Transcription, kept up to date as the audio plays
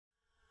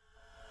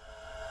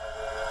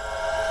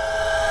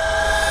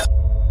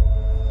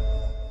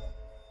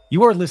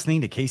You are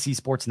listening to KC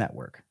Sports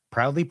Network,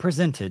 proudly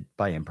presented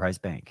by Emprise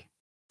Bank.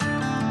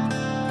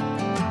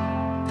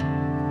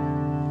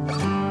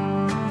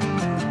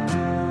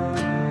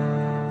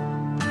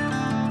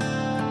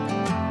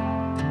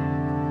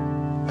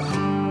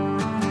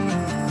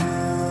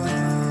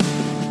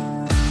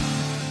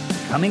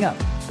 Coming up,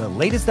 the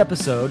latest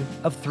episode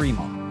of 3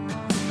 Mall.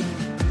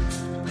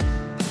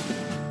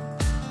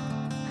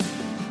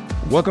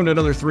 Welcome to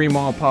another 3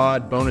 Mall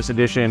Pod bonus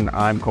edition.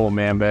 I'm Cole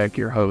Manbeck,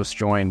 your host,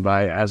 joined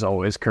by, as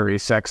always, Curry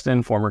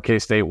Sexton, former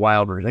K-State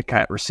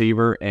Wildcat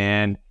receiver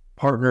and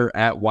partner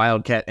at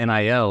Wildcat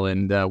NIL.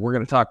 And we're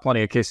going to talk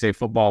plenty of K-State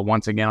football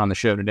once again on the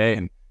show today.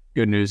 And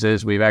good news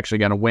is we've actually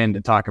got a win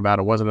to talk about.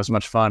 It wasn't as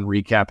much fun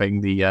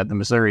recapping the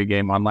Missouri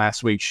game on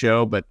last week's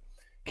show, but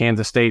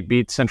Kansas State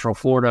beat Central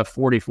Florida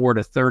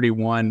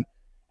 44-31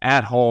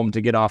 at home to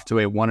get off to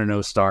a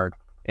 1-0 start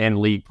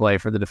in league play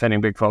for the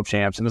defending Big 12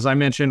 champs. And as I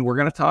mentioned, we're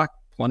going to talk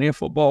plenty of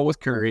football with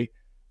Curry,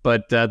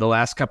 but the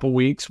last couple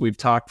weeks we've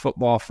talked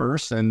football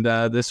first, and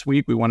this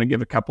week we want to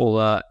give a couple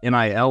NIL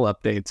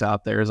updates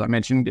out there. As I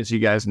mentioned, as you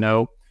guys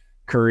know,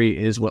 Curry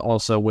is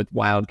also with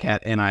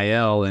Wildcat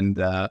NIL, and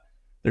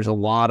there's a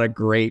lot of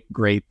great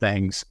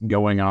things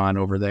going on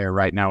over there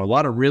right now. A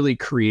lot of really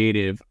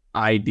creative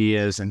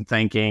ideas and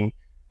thinking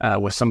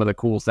with some of the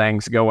cool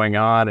things going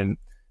on. And,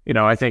 you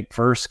know, I think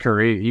first,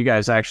 Curry, you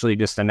guys actually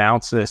just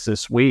announced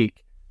this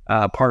week,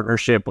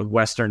 partnership with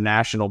Western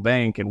National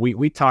Bank. And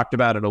we talked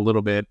about it a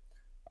little bit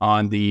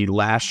on the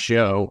last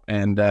show.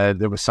 And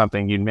there was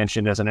something you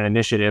mentioned as an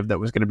initiative that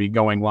was going to be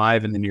going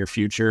live in the near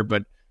future,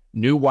 but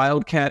new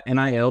Wildcat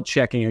NIL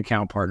checking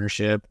account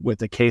partnership with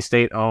the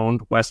K-State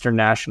owned Western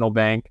National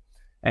Bank.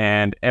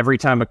 And every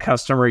time a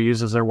customer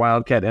uses their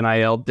Wildcat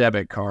NIL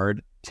debit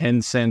card,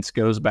 10 cents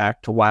goes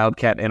back to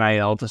Wildcat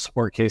NIL to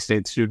support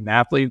K-State student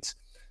athletes.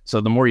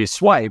 So the more you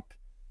swipe,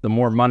 the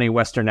more money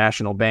Western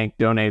National Bank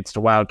donates to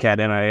Wildcat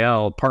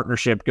NIL.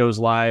 Partnership goes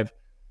live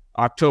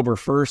October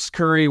 1st.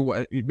 Curry,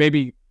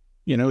 maybe,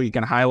 you know, you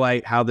can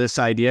highlight how this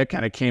idea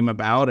kind of came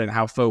about and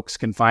how folks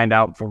can find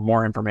out for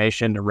more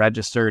information to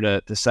register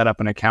to set up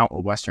an account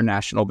with Western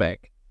National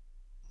Bank.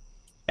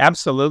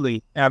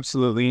 Absolutely.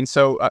 And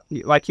so,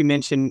 like you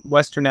mentioned,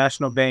 Western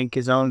National Bank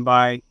is owned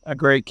by a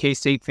great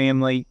K-State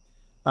family.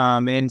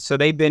 And so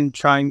they've been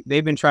trying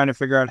to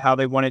figure out how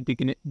they wanted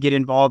to get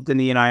involved in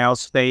the NIL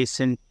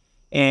space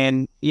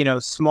and, you know,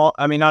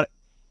 not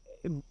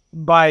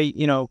by,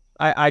 you know,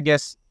 I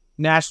guess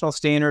national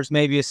standards,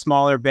 maybe a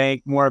smaller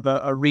bank, more of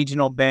a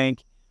regional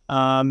bank.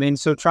 And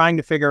so trying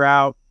to figure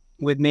out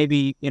with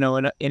maybe, you know,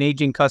 an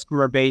aging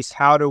customer base,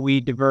 how do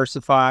we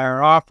diversify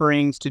our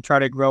offerings to try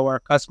to grow our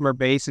customer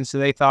base? And so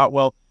they thought,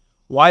 well,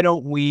 why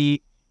don't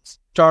we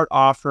start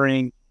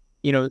offering,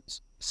 you know,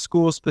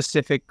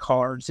 school-specific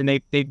cards? And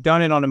they've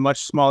done it on a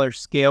much smaller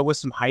scale with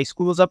some high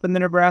schools up in the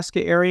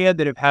Nebraska area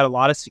that have had a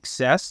lot of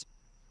success.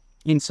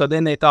 And so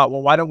then they thought,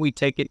 well, why don't we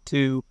take it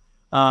to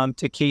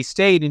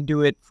K-State and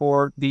do it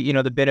for the, you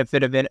know, the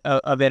benefit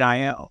of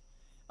NIL?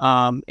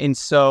 And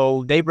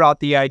so they brought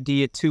the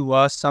idea to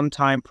us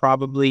sometime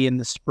probably in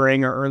the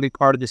spring or early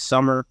part of the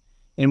summer.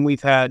 And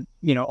we've had,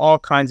 you know, all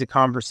kinds of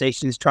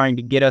conversations trying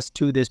to get us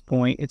to this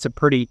point. It's a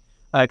pretty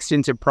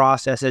extensive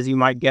process, as you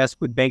might guess,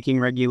 with banking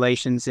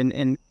regulations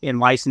and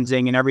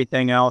licensing and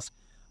everything else.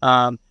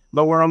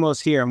 But we're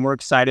almost here and we're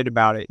excited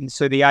about it. And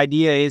so the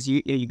idea is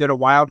you go to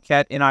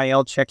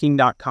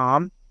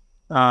wildcatnilchecking.com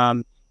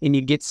and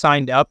you get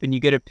signed up and you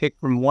get a pick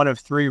from one of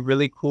 3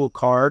 really cool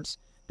cards.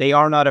 They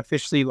are not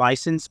officially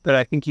licensed, but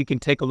I think you can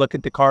take a look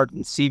at the card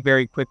and see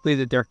very quickly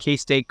that they're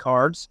K-State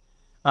cards.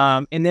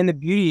 And then the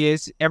beauty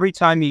is every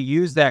time you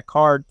use that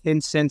card, 10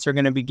 cents are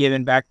going to be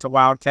given back to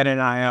Wildcat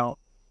NIL.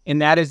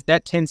 And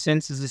that 10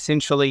 cents is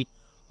essentially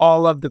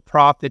all of the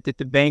profit that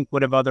the bank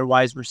would have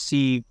otherwise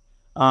received,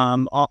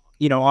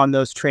 you know, on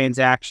those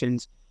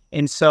transactions.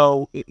 And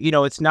so, you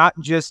know, it's not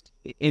just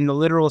in the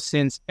literal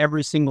sense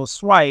every single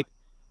swipe,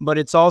 but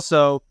it's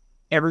also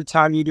every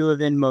time you do a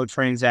Venmo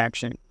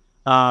transaction,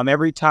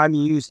 every time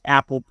you use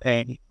Apple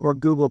Pay or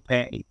Google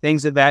Pay,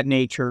 things of that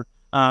nature.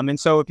 And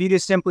so if you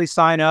just simply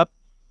sign up,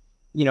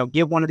 you know,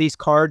 give one of these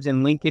cards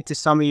and link it to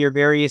some of your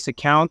various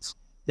accounts,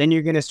 then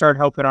you're going to start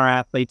helping our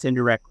athletes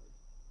indirectly.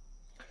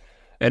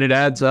 And it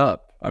adds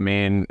up. I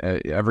mean,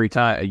 every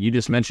time you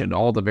just mentioned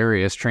all the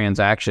various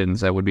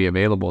transactions that would be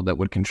available that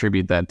would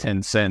contribute that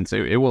 10 cents,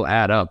 it will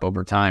add up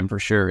over time for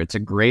sure. It's a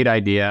great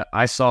idea.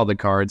 I saw the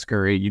cards,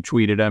 Curry. You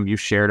tweeted them. You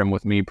shared them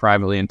with me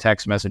privately in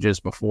text messages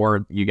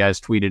before you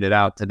guys tweeted it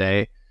out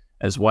today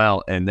as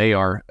well. And they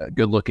are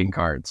good looking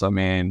cards. I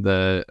mean,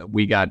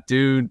 we got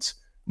Dude's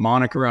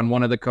moniker on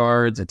one of the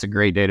cards. It's a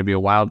great day to be a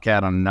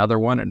Wildcat on another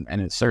one.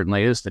 And it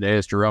certainly is today,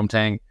 as Jerome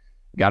Tang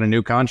got a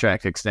new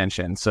contract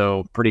extension.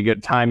 So pretty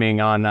good timing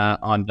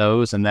on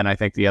those. And then I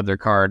think the other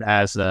card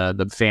has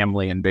the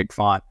family in big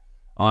font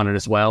on it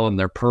as well. And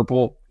they're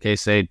purple,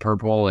 K-State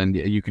purple. And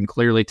you can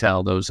clearly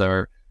tell those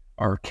are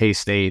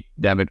K-State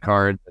debit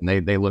cards, and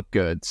they look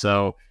good.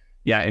 So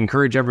yeah,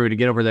 encourage everybody to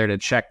get over there to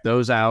check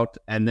those out.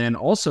 And then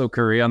also,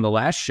 Curry, on the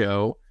last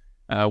show,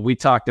 we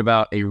talked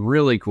about a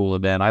really cool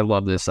event. I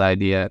love this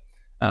idea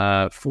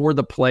for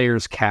the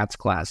Players Cats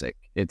Classic.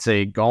 It's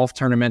a golf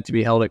tournament to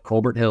be held at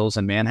Colbert Hills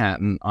in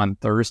Manhattan on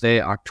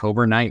Thursday,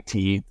 October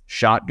 19th.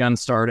 Shotgun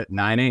start at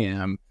 9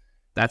 a.m.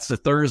 That's the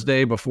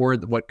Thursday before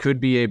what could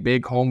be a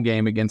big home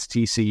game against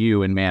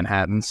TCU in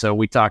Manhattan. So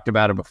we talked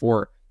about it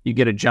before. You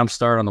get a jump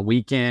start on the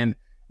weekend,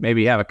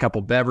 maybe have a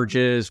couple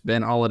beverages,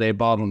 Ben Holiday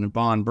Bottled and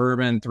Bond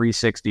Bourbon,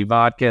 360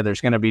 vodka.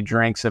 There's going to be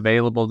drinks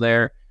available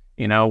there.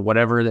 You know,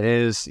 whatever it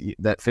is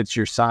that fits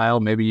your style.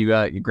 Maybe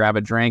you grab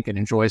a drink and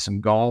enjoy some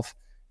golf.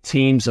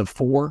 Teams of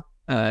 4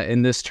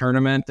 in this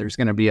tournament. There's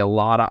going to be a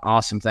lot of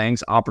awesome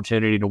things.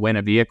 Opportunity to win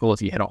a vehicle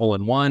if you hit a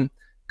hole-in-one.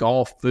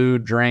 Golf,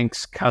 food,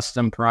 drinks,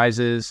 custom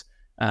prizes.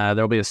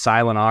 There'll be a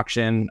silent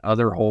auction,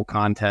 other hole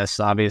contests,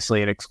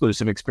 obviously, and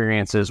exclusive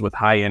experiences with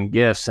high-end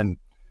gifts. And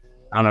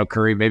I don't know,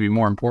 Curry, maybe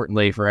more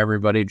importantly for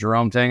everybody,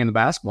 Jerome Tang and the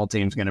basketball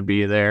team is going to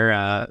be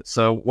there.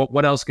 So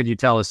what else could you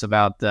tell us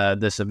about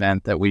this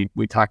event that we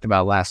talked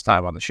about last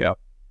time on the show?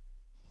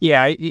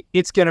 Yeah,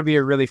 it's going to be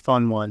a really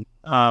fun one.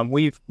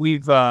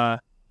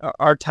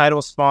 Our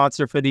title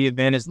sponsor for the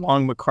event is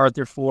Long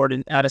MacArthur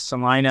Ford out of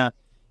Salina.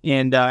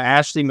 And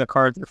Ashley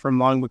MacArthur from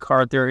Long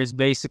MacArthur has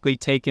basically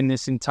taken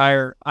this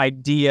entire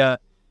idea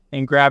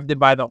and grabbed it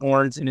by the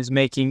horns and is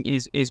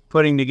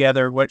putting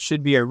together what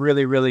should be a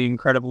really, really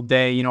incredible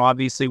day. You know,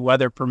 obviously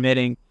weather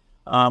permitting,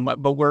 but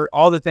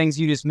all the things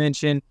you just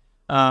mentioned.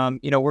 We're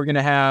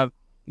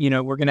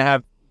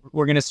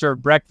going to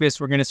serve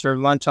breakfast. We're going to serve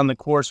lunch on the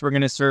course. We're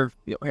going to serve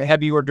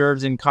heavy hors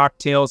d'oeuvres and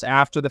cocktails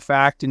after the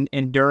fact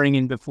and during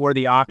and before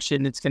the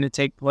auction that's going to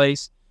take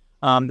place.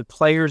 The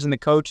players and the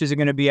coaches are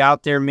going to be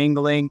out there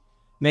mingling,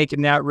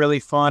 making that really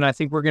fun. I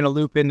think we're going to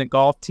loop in the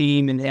golf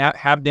team and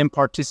have them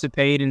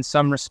participate in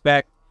some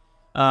respect.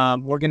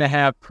 We're going to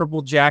have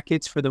purple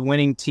jackets for the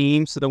winning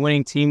team. So the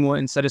winning team will,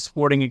 instead of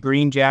sporting a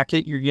green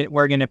jacket,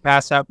 we're going to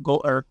pass out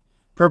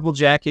purple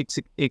jackets.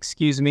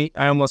 Excuse me.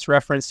 I almost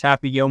referenced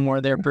Happy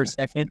Gilmore there for a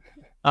second.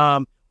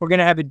 We're going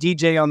to have a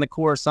DJ on the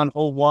course on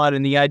hole 1.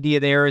 And the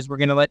idea there is we're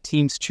going to let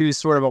teams choose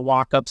sort of a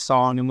walk-up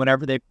song. And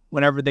whenever they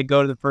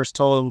go to the first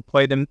hole, we'll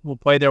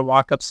play their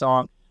walk-up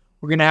song.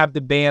 We're going to have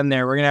the band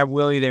there. We're going to have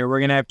Willie there. We're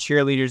going to have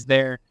cheerleaders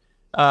there.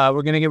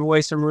 We're going to give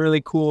away some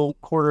really cool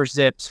quarter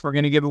zips. We're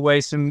going to give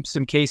away some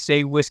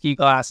K-State whiskey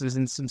glasses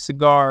and some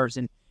cigars.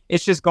 And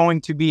it's just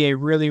going to be a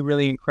really,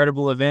 really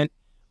incredible event.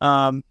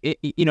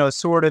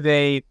 Sort of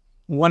a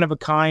one of a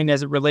kind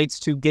as it relates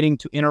to getting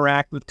to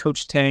interact with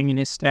Coach Tang and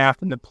his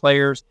staff and the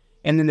players.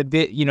 And then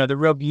the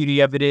real beauty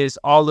of it is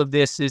all of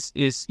this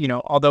is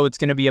although it's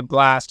going to be a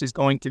blast, is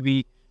going to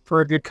be for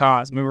a good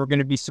cause. I mean, we're going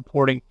to be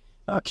supporting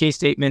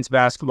K-State men's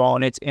basketball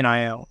and its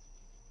NIL.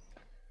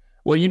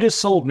 Well, you just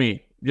sold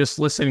me just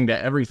listening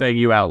to everything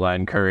you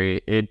outlined,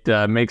 Curry. It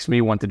makes me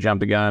want to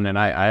jump the gun, and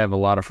I have a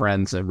lot of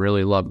friends that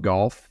really love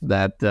golf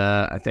that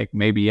I think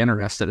may be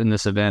interested in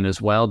this event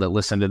as well, that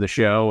listen to the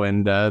show,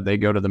 and they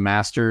go to the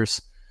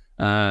Masters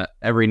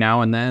every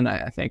now and then.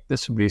 I think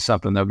this would be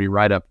something that would be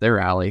right up their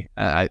alley.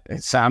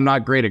 I'm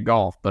not great at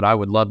golf, but I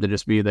would love to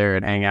just be there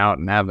and hang out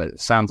and have it.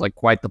 Sounds like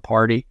quite the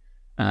party.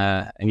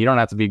 And you don't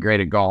have to be great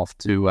at golf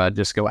to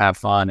just go have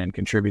fun and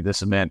contribute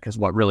this event, because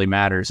what really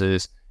matters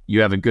is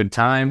you have a good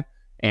time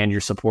and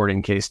you're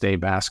supporting K-State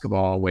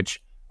basketball,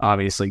 which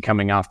obviously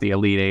coming off the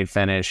Elite Eight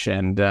finish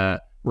and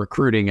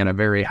recruiting at a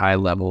very high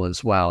level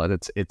as well.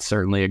 It's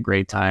certainly a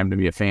great time to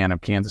be a fan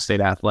of Kansas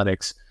State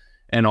athletics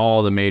and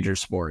all the major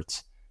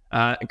sports.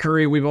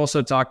 Curry, we've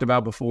also talked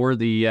about before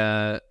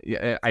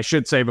I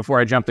should say before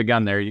I jump the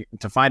gun there,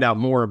 to find out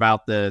more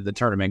about the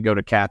tournament, go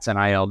to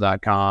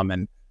catsnil.com,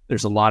 and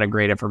there's a lot of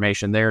great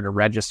information there to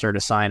register,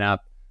 to sign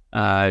up.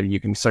 You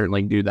can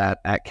certainly do that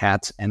at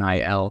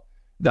catsnil.com.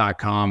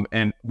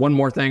 And one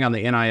more thing on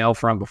the NIL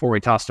front before we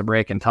toss to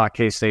break and talk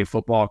K-State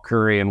football,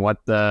 Curry, and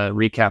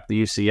recap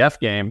the UCF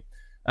game.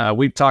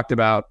 We've talked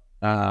about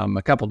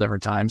a couple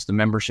different times the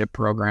membership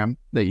program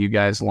that you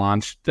guys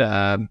launched,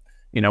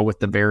 with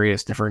the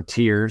various different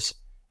tiers.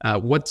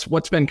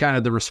 What's been kind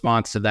of the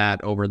response to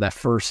that over that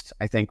first,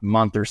 I think,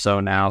 month or so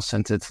now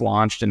since it's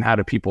launched, and how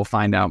do people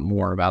find out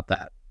more about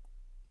that?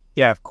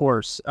 Yeah, of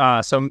course.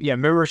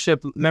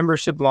 Membership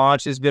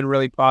launch has been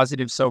really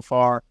positive so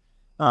far.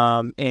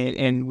 And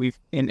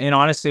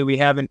honestly, we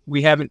haven't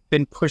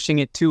been pushing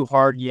it too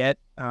hard yet.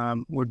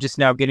 We're just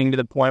now getting to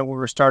the point where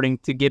we're starting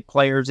to get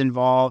players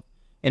involved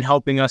and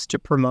helping us to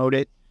promote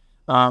it.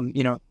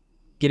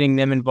 Getting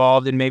them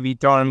involved and maybe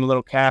throwing them a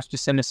little cash to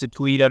send us a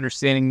tweet,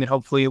 understanding that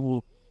hopefully it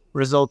will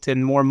result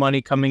in more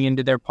money coming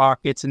into their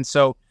pockets. And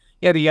so,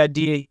 the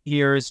idea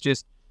here is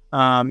just,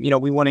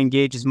 we want to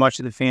engage as much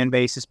of the fan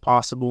base as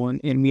possible.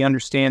 And we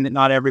understand that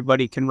not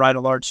everybody can write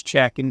a large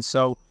check. And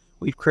so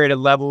we've created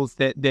levels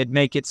that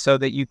make it so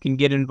that you can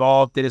get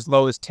involved at as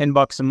low as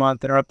 $10 a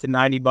month and up to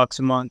 $90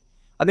 a month.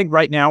 I think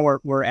right now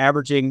we're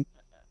averaging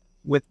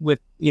with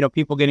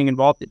people getting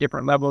involved at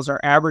different levels. Our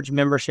average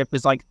membership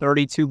is like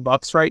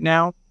 $32 right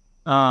now.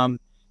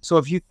 So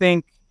if you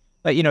think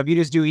that, if you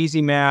just do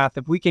easy math,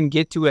 if we can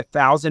get to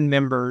 1,000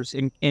 members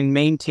and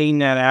maintain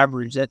that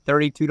average, that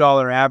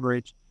 $32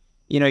 average,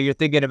 you're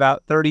thinking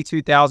about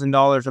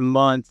 $32,000 a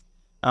month.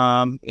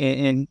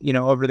 And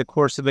over the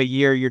course of a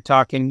year, you're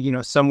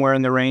talking, somewhere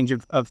in the range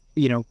of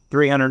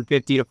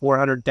 $350,000 to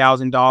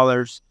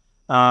 $400,000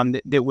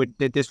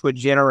 that this would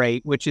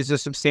generate, which is a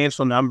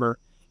substantial number.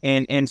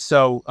 And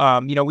so,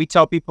 we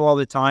tell people all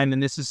the time,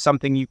 and this is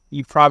something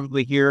you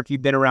probably hear if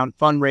you've been around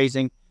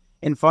fundraising.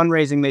 In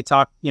fundraising, they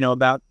talk,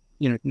 about,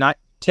 not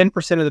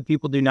 10% of the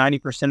people do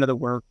 90% of the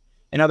work,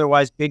 and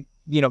otherwise big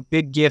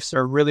gifts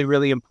are really,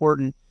 really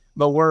important.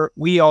 But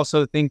we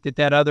also think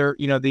that other,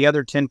 the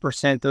other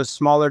 10%, those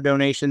smaller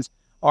donations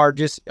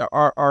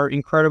are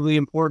incredibly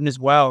important as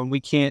well. And we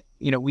can't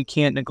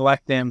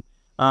neglect them,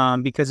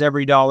 because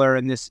every dollar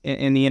in the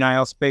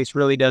NIL space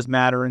really does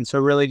matter. And so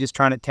really just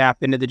trying to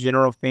tap into the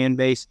general fan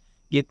base,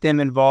 get them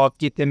involved,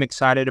 get them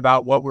excited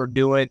about what we're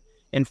doing,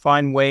 and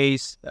find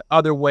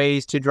other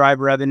ways to drive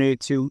revenue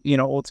to,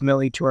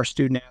 ultimately to our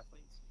student athletes.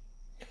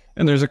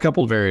 And there's a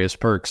couple various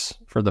perks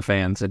for the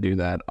fans that do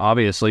that.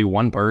 Obviously,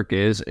 one perk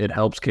is it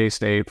helps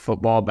K-State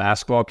football,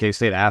 basketball,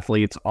 K-State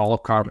athletes all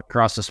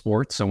across the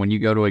sports. So when you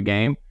go to a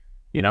game,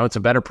 it's a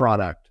better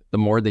product. The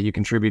more that you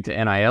contribute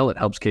to NIL, it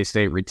helps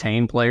K-State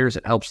retain players.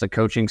 It helps the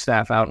coaching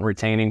staff out in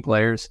retaining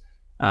players,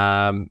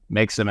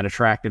 makes them an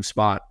attractive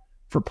spot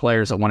for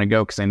players that want to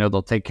go because they know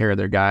they'll take care of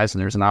their guys,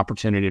 and there's an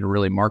opportunity to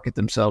really market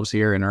themselves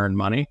here and earn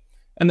money.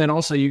 And then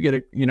also you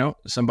get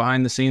some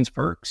behind the scenes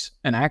perks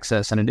and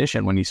access in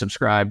addition when you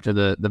subscribe to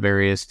the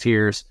various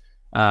tiers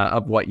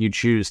of what you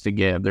choose to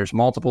give. There's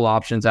multiple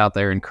options out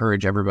there.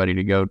 Encourage everybody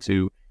to go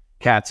to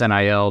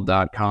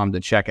catsnil.com to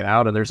check it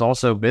out. And there's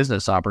also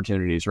business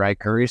opportunities, right,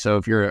 Curry? So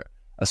if you're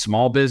a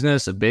small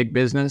business, a big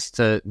business,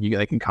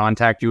 they can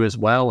contact you as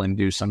well and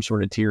do some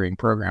sort of tiering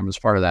program as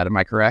part of that. Am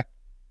I correct?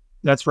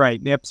 That's right.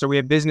 Yep. So we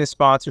have business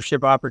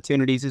sponsorship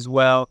opportunities as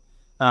well,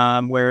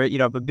 where,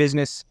 if a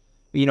business,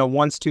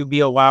 wants to be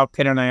a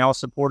Wildcat NIL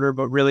supporter,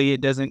 but really it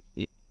doesn't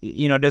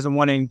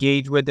want to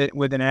engage with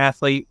an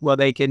athlete. Well,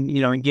 they can,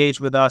 engage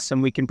with us,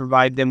 and we can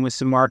provide them with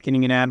some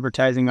marketing and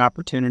advertising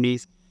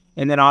opportunities.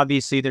 And then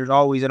obviously there's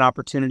always an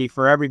opportunity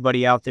for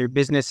everybody out there,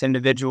 business,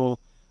 individual,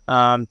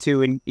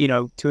 to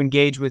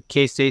engage with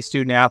K-State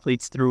student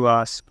athletes through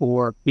us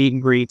for meet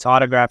and greets,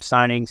 autograph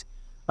signings,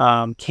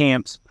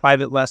 camps,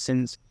 private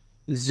lessons,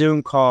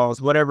 Zoom calls,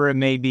 whatever it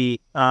may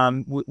be.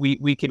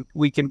 We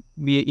can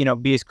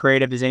be as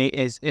creative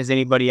as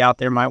anybody out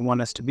there might want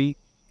us to be.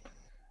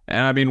 And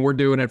I mean, we're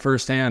doing it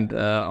firsthand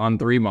on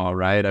 3 Mall,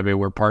 right? I mean,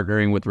 we're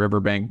partnering with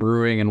Riverbank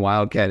Brewing and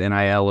Wildcat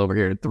NIL over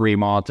here at 3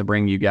 Mall to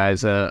bring you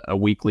guys a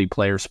weekly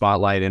player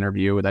spotlight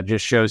interview that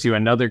just shows you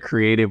another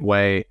creative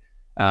way,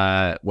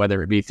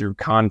 whether it be through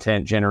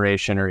content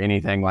generation or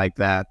anything like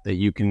that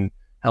you can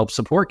help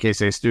support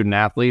K-State student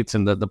athletes.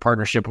 And the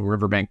partnership with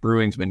Riverbank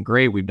Brewing has been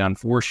great. We've done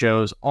 4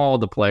 shows. All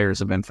the players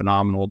have been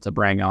phenomenal to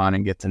bring on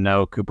and get to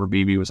know. Cooper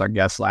Beebe was our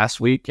guest last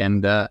week,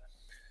 and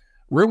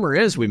rumor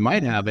is we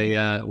might have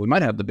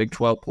the Big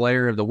 12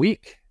 Player of the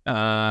Week,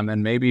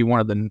 and maybe one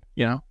of the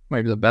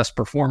maybe the best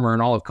performer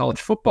in all of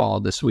college football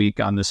this week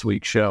on this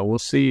week's show. We'll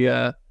see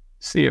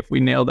if we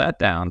nail that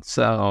down.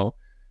 So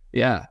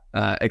yeah,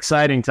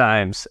 exciting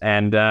times,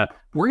 and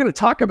we're going to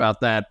talk about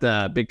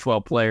that Big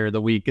 12 Player of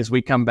the Week as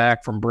we come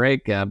back from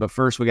break. But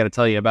first, we got to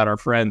tell you about our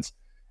friends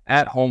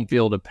at Home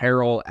Field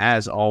Apparel.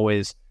 As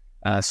always,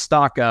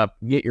 stock up,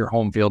 get your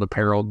Home Field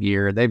Apparel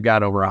gear. They've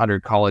got over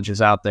 100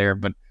 colleges out there,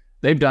 but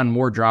they've done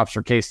more drops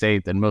for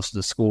K-State than most of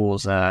the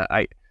schools.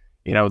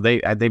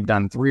 They've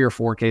done 3 or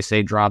 4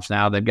 K-State drops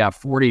now. They've got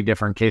 40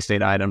 different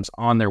K-State items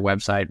on their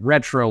website.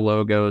 Retro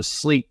logos,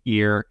 sleek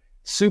gear,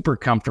 super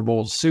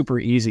comfortable, super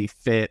easy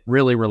fit,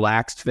 really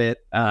relaxed fit.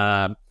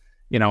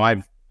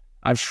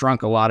 I've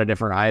shrunk a lot of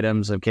different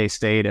items of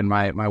K-State in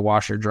my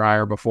washer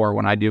dryer before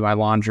when I do my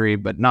laundry,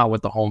 but not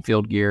with the home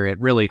field gear. It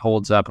really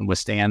holds up and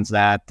withstands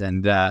that.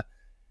 And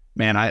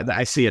man,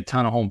 I see a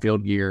ton of home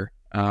field gear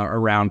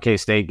around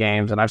K-State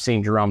games, and I've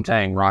seen Jerome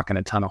Tang rocking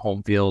a ton of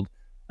home field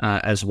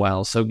as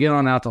well. So get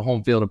on out to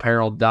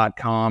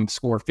homefieldapparel.com,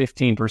 score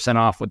 15%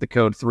 off with the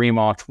code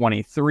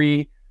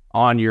 3MAW23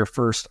 on your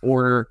first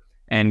order,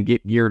 and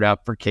get geared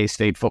up for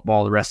K-State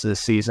football the rest of the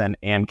season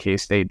and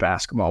K-State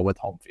basketball with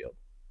Home Field.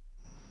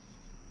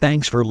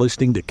 Thanks for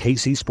listening to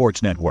KC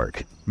Sports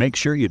Network. Make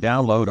sure you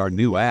download our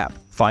new app.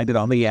 Find it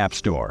on the App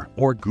Store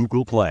or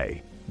Google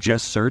Play.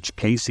 Just search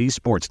KC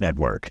Sports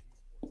Network.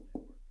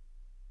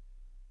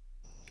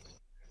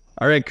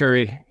 All right,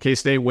 Curry.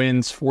 K-State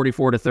wins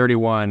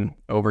 44-31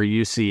 over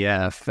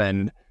UCF,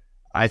 and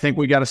I think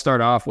we got to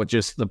start off with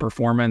just the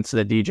performance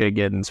that DJ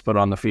Giddens put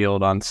on the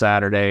field on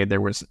Saturday.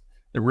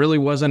 There really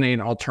wasn't an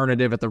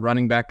alternative at the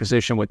running back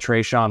position with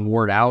Trayshawn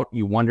Ward out.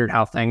 You wondered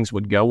how things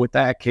would go with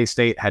that.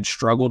 K-State had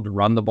struggled to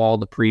run the ball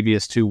the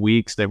previous 2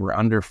 weeks. They were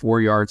under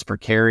 4 yards per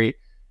carry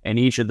in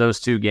each of those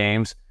 2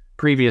 games.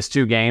 Previous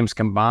 2 games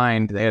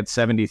combined, they had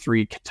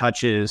 73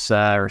 touches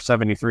or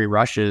 73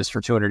 rushes for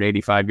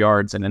 285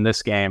 yards. And in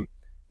this game,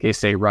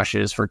 K-State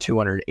rushes for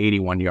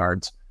 281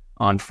 yards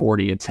on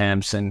 40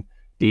 attempts. And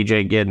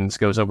DJ Giddens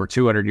goes over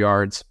 200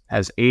 yards,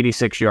 has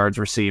 86 yards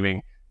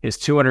receiving, His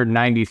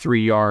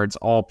 293 yards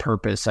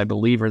all-purpose, I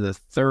believe, are the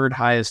third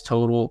highest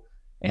total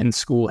in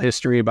school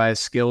history by a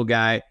skill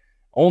guy,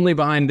 only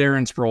behind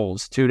Darren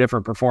Sproles. 2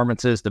 different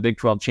performances, the Big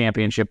 12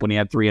 championship when he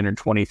had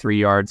 323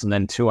 yards and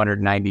then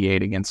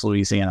 298 against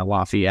Louisiana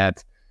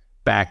Lafayette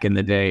back in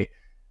the day.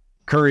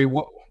 Curry,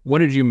 what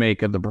did you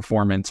make of the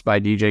performance by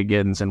DJ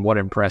Giddens, and what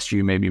impressed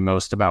you maybe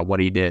most about what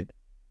he did?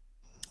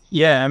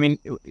 Yeah, I mean,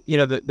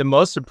 the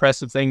most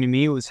impressive thing to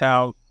me was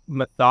how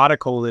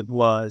methodical it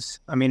was.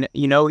 I mean,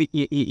 he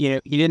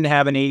didn't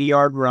have an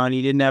 80-yard run.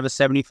 He didn't have a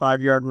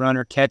 75-yard run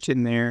or catch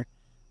in there.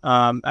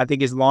 I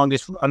think his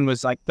longest run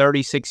was like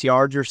 36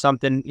 yards or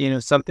something,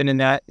 something in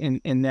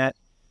that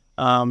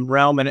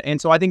realm.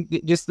 And so I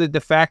think just the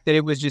fact that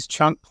it was just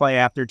chunk play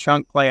after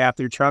chunk play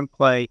after chunk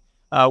play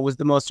was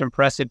the most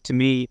impressive to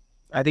me.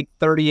 I think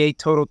 38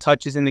 total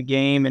touches in the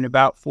game and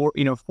about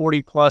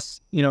 40 plus,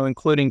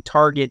 including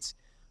targets.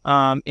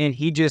 And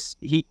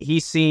he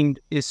seemed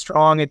as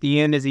strong at the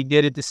end as he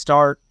did at the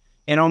start,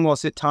 and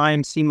almost at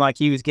times seemed like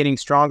he was getting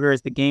stronger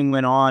as the game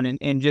went on,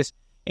 and just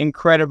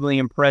incredibly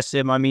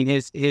impressive. I mean,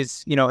 his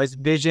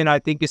vision, I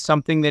think, is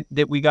something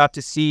that we got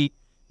to see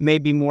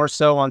maybe more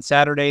so on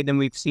Saturday than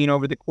we've seen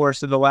over the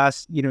course of the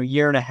last,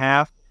 year and a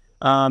half.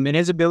 And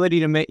his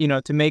ability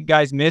to make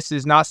guys miss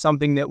is not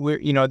something that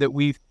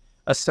we've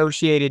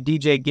associated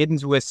DJ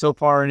Giddens with so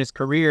far in his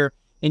career.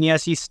 And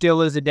yes, he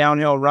still is a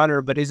downhill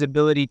runner, but his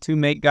ability to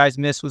make guys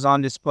miss was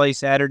on display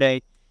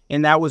Saturday,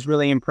 and that was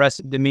really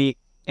impressive to me.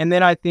 And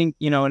then I think,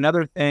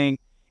 another thing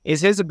is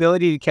his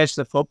ability to catch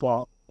the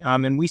football.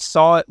 And we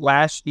saw it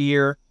last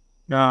year,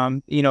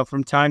 from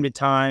time to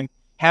time.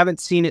 Haven't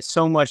seen it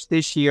so much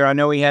this year. I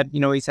know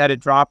he's had a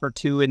drop or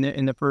two in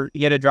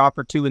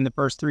the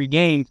first 3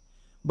 games,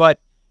 but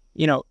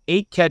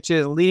 8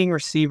 catches, leading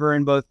receiver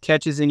in both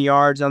catches and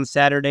yards on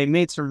Saturday,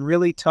 made some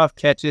really tough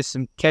catches,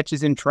 some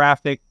catches in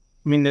traffic.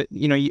 I mean,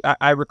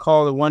 I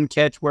recall the one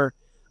catch where,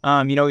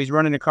 he's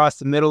running across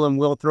the middle and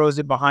Will throws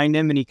it behind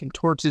him and he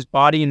contorts his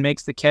body and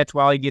makes the catch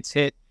while he gets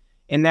hit.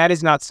 And that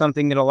is not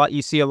something that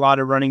you see a lot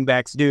of running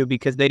backs do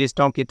because they just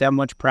don't get that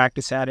much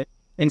practice at it.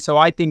 And so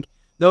I think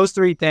those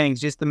 3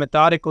 things, just the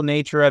methodical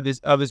nature of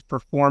his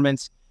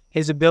performance,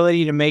 his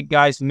ability to make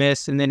guys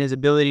miss, and then his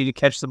ability to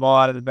catch the ball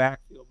out of the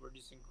backfield were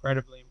just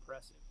incredibly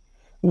impressive.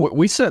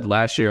 We said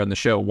last year on the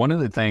show, one of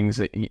the things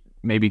that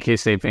maybe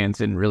K-State fans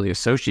didn't really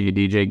associate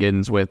DJ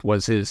Giddens with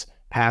was his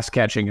pass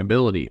catching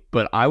ability.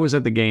 But I was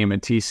at the game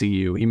at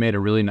TCU. He made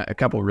a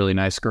couple of really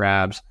nice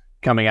grabs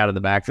coming out of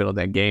the backfield of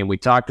that game. We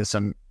talked to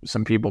some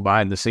people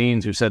behind the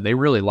scenes who said they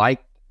really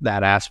liked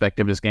that aspect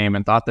of his game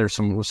and thought there's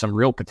some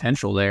real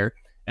potential there.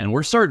 And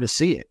we're starting to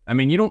see it. I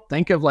mean, you don't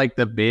think of like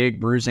the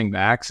big bruising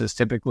backs as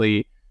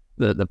typically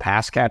the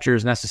pass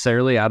catchers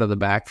necessarily out of the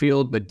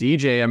backfield. But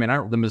DJ, I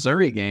mean, the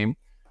Missouri game,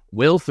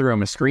 Will threw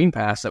him a screen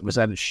pass that was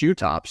at his shoe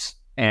tops,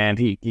 and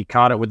he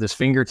caught it with his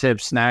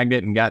fingertips, snagged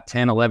it, and got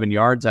 10, 11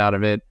 yards out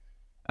of it.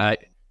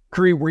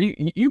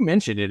 Curry, you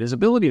mentioned it, his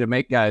ability to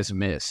make guys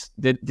miss.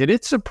 Did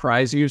it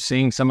surprise you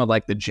seeing some of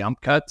like the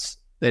jump cuts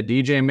that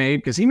DJ made?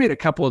 Because he made a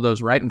couple of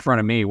those right in front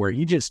of me where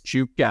he just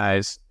juked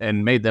guys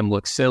and made them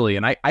look silly.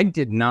 And I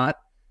did not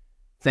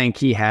think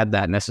he had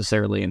that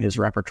necessarily in his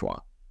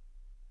repertoire.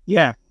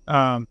 Yeah,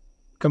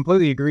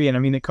 completely agree. And I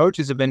mean, the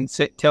coaches have been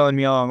telling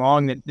me all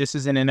along that this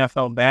is an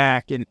NFL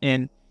back,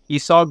 and you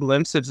saw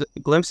glimpses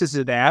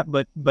of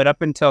that. But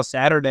up until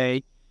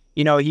Saturday,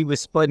 he was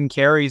splitting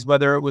carries,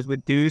 whether it was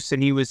with Deuce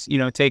and he was,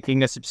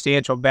 taking a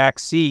substantial back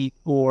seat,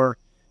 or,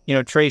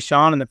 Trey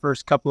Sean in the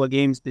first couple of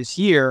games this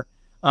year.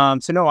 So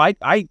no, I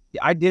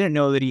didn't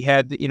know that he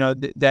had,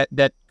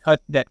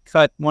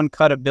 that one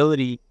cut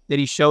ability that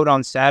he showed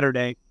on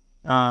Saturday.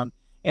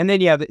 And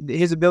then,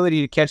 his ability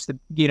to catch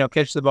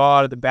the ball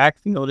out of the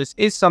backfield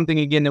is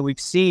something, again, that we've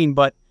seen,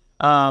 but,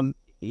 a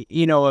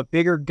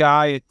bigger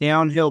guy, a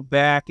downhill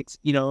back, it's,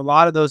 a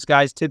lot of those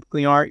guys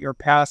typically aren't your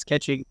pass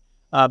catching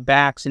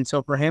backs. And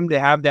so for him to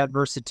have that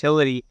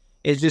versatility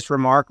is just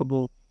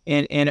remarkable.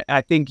 And I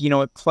think,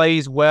 it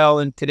plays well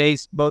in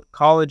today's both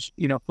college,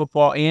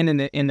 football and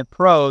in the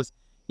pros.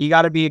 You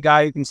got to be a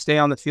guy who can stay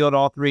on the field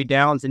all 3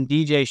 downs. And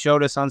DJ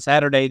showed us on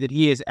Saturday that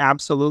he is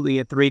absolutely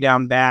a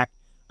 3-down back.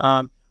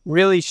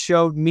 Really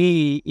showed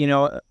me,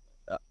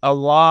 a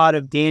lot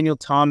of Daniel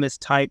Thomas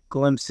type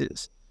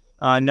glimpses.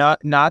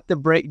 Not the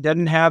break,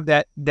 doesn't have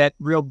that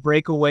real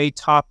breakaway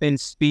top end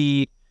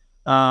speed.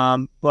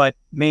 But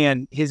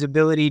man, his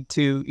ability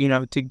to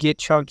get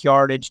chunk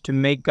yardage, to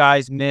make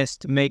guys miss,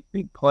 to make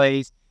big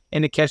plays,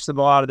 and to catch the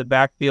ball out of the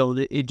backfield,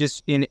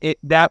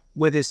 that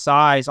with his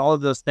size, all of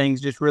those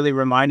things just really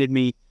reminded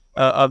me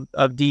of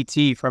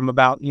DT from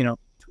about 10,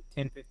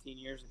 15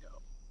 years ago.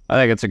 I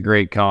think it's a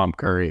great comp,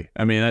 Curry.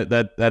 I mean,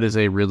 that is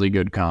a really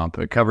good comp.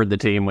 It covered the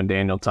team when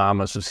Daniel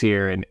Thomas was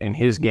here, and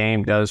his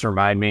game does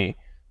remind me.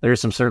 There's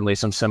certainly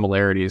some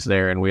similarities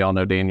there, and we all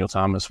know Daniel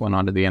Thomas went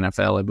on to the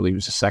NFL. I believe he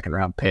was a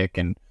 2nd-round pick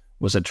and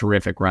was a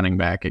terrific running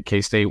back at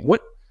K-State.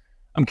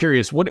 I'm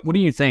curious, what do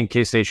you think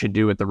K-State should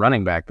do at the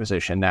running back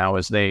position now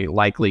as they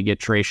likely get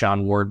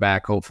Trayshawn Ward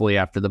back, hopefully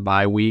after the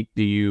bye week?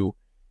 Do you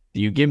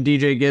Do you give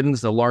DJ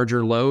Giddens the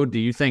larger load? Do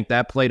you think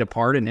that played a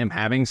part in him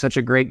having such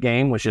a great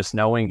game, was just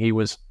knowing he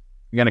was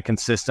going to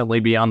consistently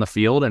be on the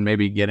field and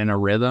maybe get in a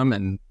rhythm?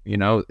 And,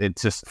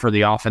 it's just for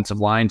the offensive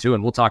line too.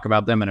 And we'll talk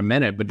about them in a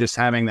minute, but just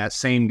having that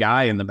same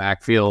guy in the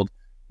backfield,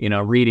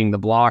 reading the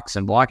blocks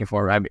and blocking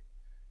for him.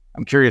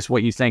 I'm curious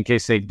what you think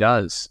K-State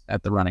does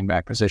at the running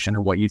back position,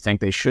 or what you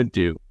think they should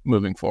do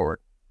moving forward.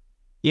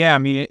 Yeah, I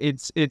mean,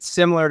 it's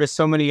similar to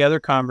so many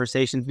other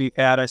conversations we've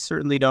had. I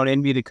certainly don't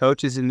envy the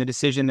coaches in the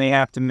decision they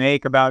have to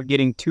make about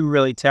getting two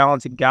really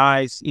talented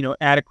guys,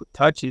 adequate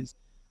touches.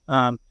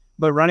 But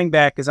running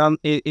back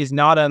is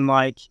not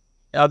unlike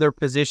other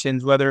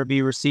positions, whether it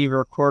be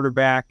receiver,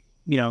 quarterback.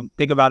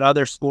 Think about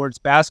other sports,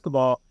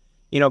 basketball.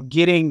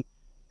 Getting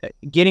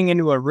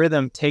into a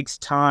rhythm takes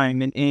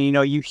time, and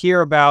you hear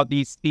about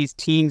these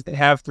teams that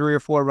have 3 or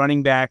 4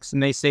 running backs,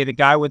 and they say the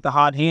guy with the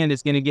hot hand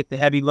is going to get the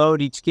heavy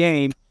load each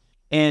game.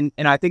 And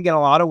I think in a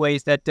lot of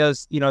ways that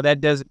does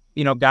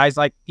guys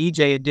like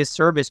DJ a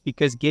disservice,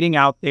 because getting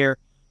out there,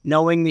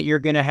 knowing that you're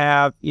going to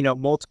have,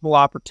 multiple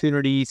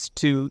opportunities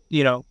to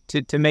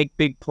make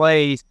big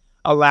plays,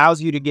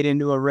 allows you to get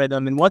into a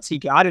rhythm. And once he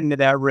got into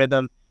that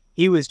rhythm,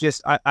 he was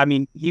just,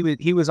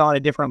 he was on a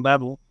different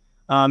level.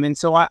 And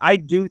so I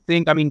do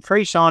think,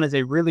 Trayshawn is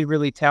a really,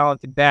 really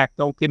talented back.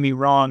 Don't get me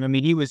wrong.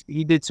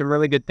 He did some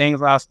really good things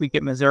last week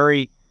at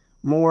Missouri,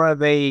 more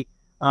of a,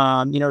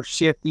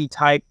 shifty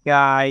type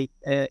guy,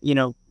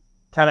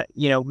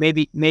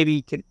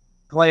 maybe could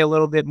play a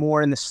little bit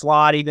more in the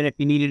slot, even if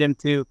you needed him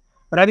to.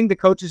 But I think the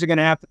coaches are going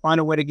to have to find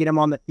a way to get him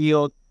on the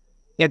field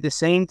at the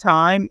same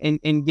time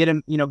and get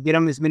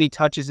him as many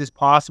touches as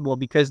possible,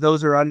 because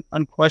those are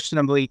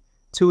unquestionably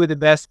two of the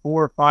best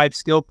 4 or 5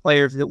 skill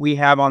players that we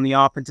have on the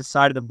offensive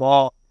side of the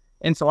ball.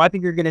 And so I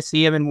think you're going to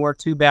see him in more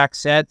 2-back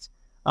sets.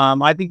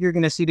 I think you're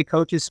going to see the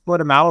coaches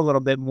split him out a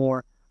little bit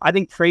more. I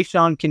think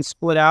Trayshawn can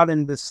split out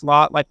in the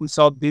slot like we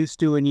saw Deuce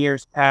do in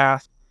years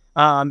past,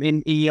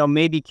 and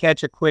maybe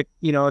catch a quick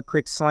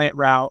slant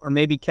route, or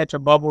maybe catch a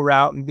bubble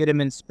route and get him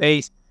in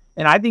space.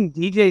 And I think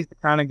DJ's the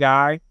kind of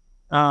guy,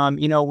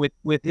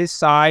 with his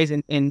size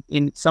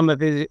and some of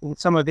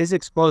his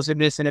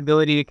explosiveness and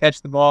ability to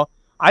catch the ball.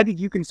 I think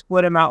you can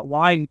split him out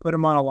wide and put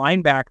him on a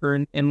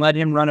linebacker and let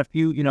him run a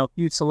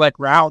few select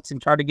routes and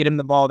try to get him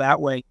the ball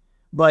that way.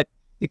 But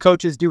the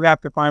coaches do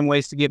have to find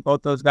ways to get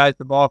both those guys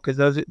the ball, because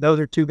those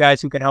are 2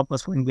 guys who can help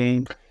us win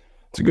games.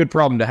 It's a good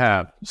problem to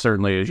have,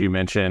 certainly, as you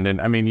mentioned.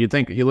 And you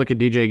look at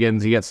DJ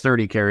Giddens, he gets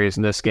 30 carries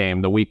in this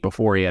game. The week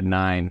before, he had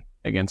 9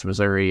 against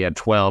Missouri. He had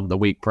 12 the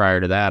week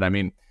prior to that.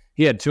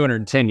 He had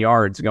 210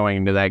 yards going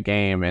into that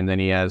game, and then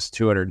he has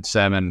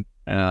 207.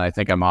 I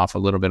think I'm off a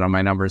little bit on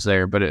my numbers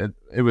there, but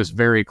it was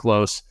very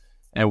close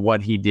at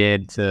what he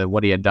did to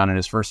what he had done in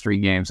his first 3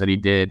 games that he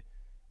did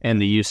in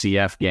the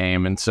UCF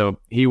game. And so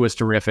he was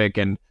terrific,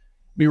 and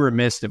be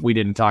remiss if we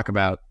didn't talk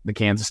about the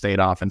Kansas State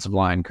offensive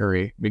line,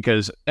 Curry,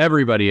 because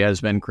everybody has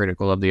been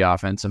critical of the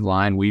offensive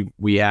line.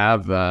 We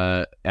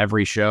have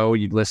every show,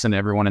 you listen to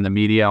everyone in the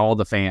media, all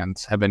the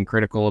fans have been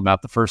critical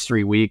about the first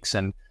 3 weeks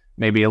and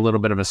maybe a little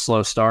bit of a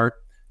slow start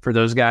for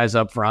those guys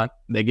up front.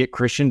 They get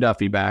Christian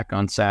Duffy back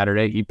on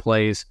Saturday. He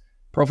plays.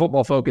 Pro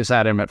Football Focus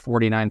had him at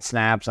 49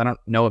 snaps. I don't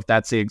know if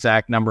that's the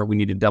exact number. We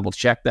need to double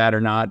check that or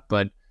not,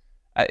 but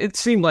it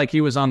seemed like he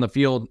was on the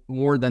field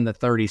more than the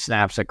 30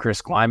 snaps that Chris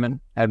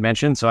Kleiman had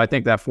mentioned. So I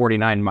think that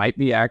 49 might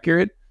be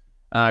accurate.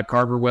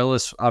 Carver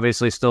Willis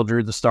obviously still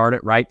drew the start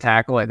at right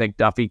tackle. I think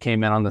Duffy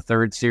came in on the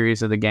 3rd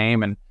series of the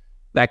game, and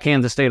that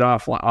Kansas State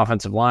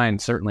offensive line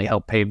certainly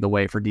helped pave the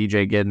way for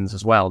DJ Giddens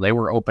as well. They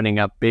were opening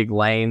up big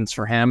lanes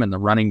for him in the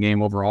running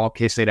game overall.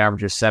 K-State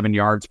averages 7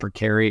 yards per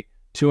carry,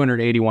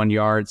 281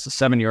 yards,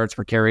 7 yards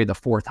per carry, the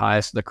 4th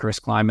highest of the Chris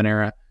Kleiman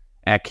era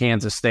at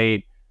Kansas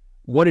State.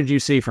 What did you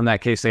see from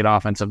that K-State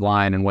offensive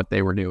line and what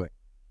they were doing?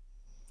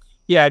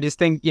 Yeah, I just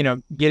think,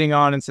 getting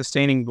on and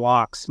sustaining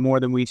blocks more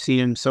than we've seen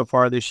him so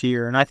far this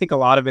year. And I think a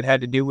lot of it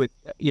had to do with,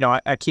 you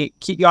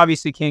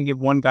obviously can't give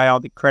one guy all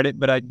the credit,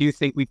 but I do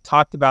think we've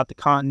talked about the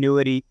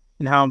continuity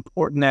and how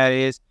important that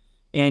is.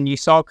 And you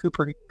saw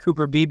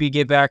Cooper Beebe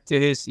get back to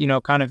his,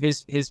 kind of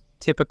his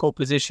typical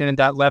position in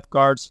that left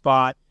guard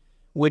spot,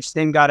 which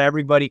then got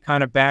everybody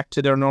kind of back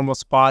to their normal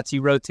spots. He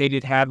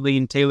rotated Hadley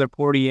and Taylor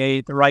Portier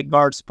at the right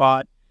guard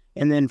spot.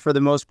 And then for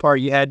the most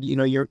part, you had,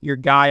 your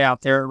guy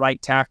out there at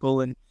right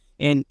tackle. And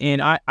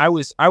I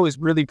was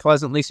really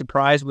pleasantly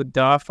surprised with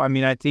Duff.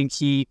 I think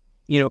he,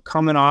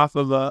 coming off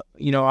of a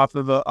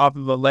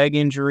leg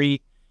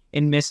injury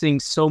and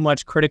missing so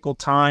much critical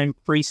time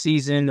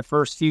preseason, the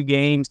first few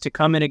games, to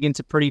come in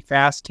against a pretty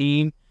fast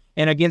team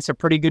and against a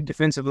pretty good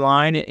defensive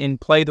line and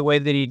play the way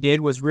that he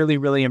did was really,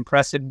 really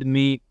impressive to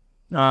me.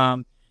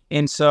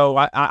 And so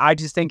I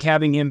just think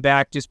having him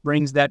back just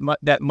brings that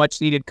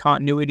much needed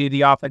continuity to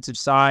the offensive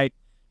side.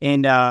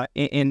 And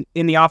in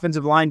the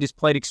offensive line just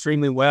played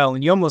extremely well.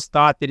 And you almost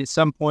thought that at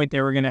some point they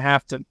were going to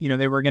have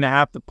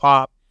to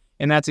pop.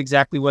 And that's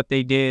exactly what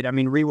they did.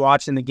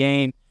 Rewatching the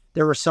game,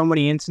 there were so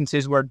many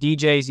instances where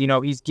DJ's,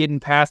 he's getting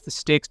past the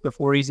sticks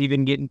before he's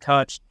even getting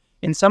touched.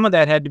 And some of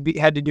that had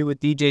to do with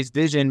DJ's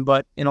vision,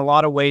 but in a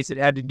lot of ways it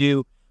had to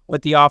do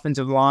with the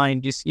offensive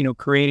line, just,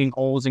 creating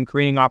holes and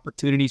creating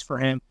opportunities for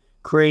him,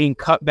 creating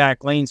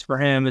cutback lanes for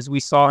him, as we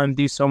saw him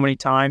do so many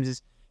times.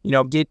 Is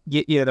get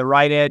the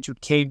right edge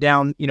would cave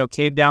down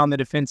the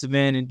defensive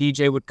end, and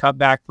DJ would cut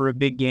back for a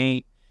big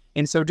gain.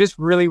 And so just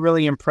really,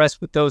 really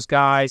impressed with those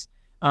guys.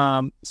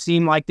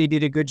 Seemed like they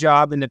did a good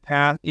job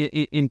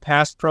in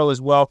pass pro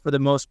as well for the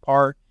most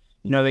part.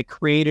 They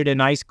created a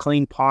nice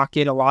clean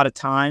pocket a lot of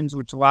times,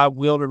 which allowed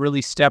Will to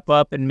really step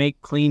up and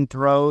make clean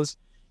throws.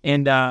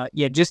 And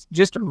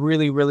just a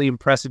really, really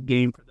impressive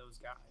game for those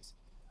guys.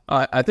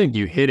 I think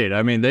you hit it.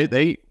 I mean,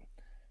 they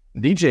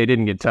DJ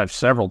didn't get touched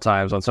several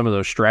times on some of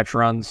those stretch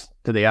runs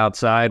to the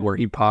outside where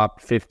he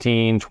popped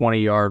 15,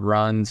 20-yard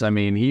runs. I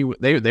mean,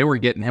 they were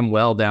getting him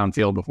well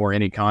downfield before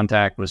any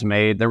contact was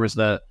made. There was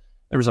a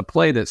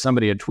play that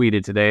somebody had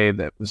tweeted today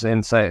that was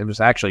inside. It was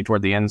actually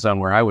toward the end zone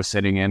where I was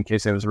sitting in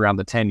case it was around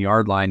the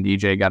 10-yard line.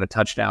 DJ got a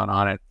touchdown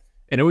on it,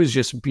 and it was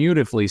just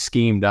beautifully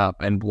schemed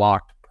up and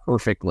blocked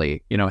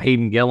perfectly.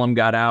 Hayden Gillum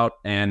got out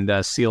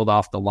and sealed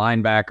off the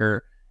linebacker.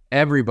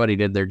 Everybody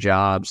did their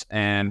jobs,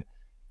 and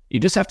you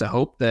just have to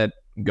hope that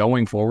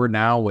going forward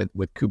now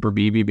with Cooper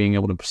Beebe being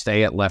able to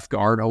stay at left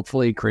guard,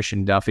 hopefully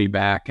Christian Duffy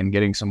back and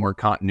getting some more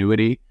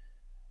continuity.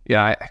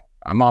 Yeah,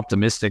 I'm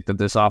optimistic that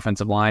this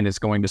offensive line is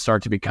going to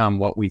start to become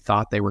what we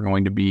thought they were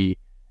going to be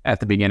at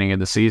the beginning of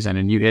the season.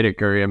 And you hit it,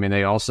 Curry. I mean,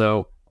 they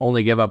also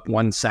only give up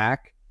 1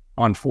 sack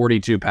on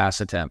 42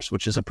 pass attempts,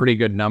 which is a pretty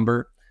good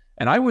number.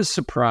 And I was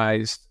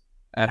surprised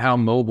at how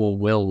mobile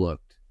Will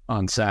looked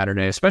on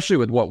Saturday, especially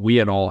with what we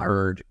had all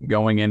heard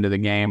going into the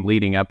game,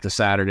 leading up to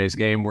Saturday's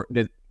game.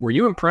 Were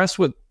you impressed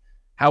with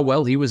how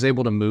well he was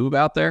able to move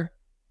out there?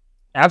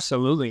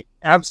 Absolutely.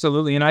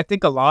 And I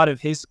think a lot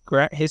of his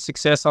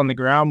success on the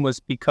ground was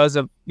because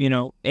of,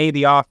 A,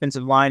 the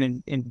offensive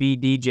line, and B,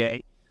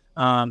 DJ.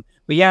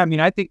 But yeah, I mean,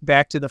 I think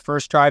back to the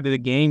first drive of the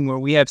game where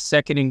we have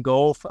 2nd and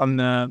goal from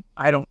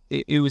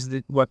it was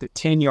the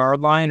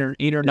 10-yard line or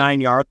 8 or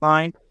 9-yard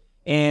line.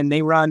 And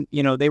they run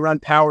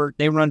power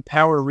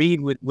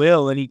read with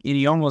Will, and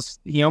he almost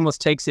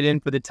takes it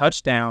in for the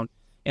touchdown.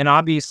 And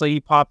obviously he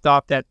popped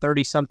off that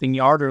 30-something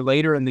yarder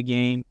later in the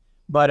game.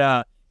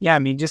 But yeah, I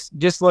mean,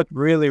 just looked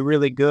really,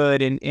 really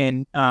good.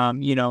 And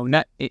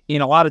not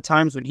in a lot of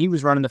times when he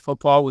was running the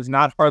football was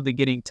not hardly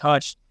getting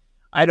touched.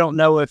 I don't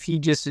know if he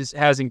just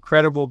has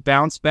incredible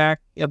bounce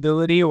back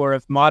ability or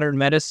if modern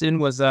medicine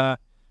was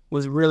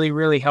really,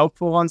 really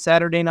helpful on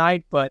Saturday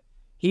night. But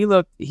he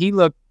looked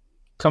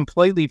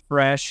completely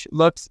fresh,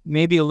 looked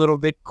maybe a little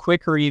bit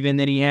quicker even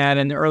than he had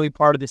in the early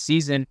part of the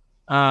season.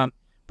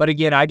 But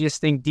again, I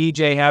just think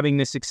DJ having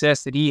the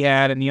success that he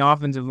had and the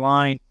offensive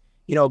line,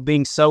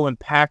 being so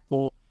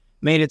impactful,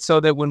 made it so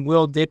that when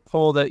Will did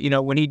pull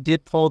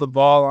the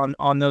ball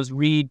on those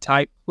read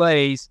type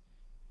plays,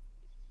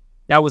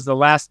 that was the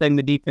last thing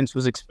the defense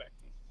was expecting.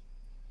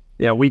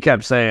 Yeah, we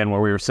kept saying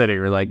where we were sitting,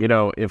 we're like,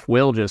 if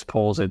Will just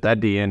pulls it,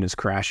 that D end is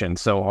crashing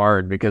so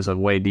hard because of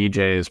the way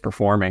DJ is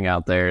performing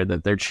out there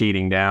that they're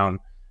cheating down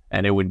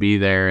and it would be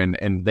there.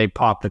 And they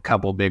popped a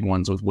couple big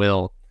ones with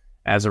Will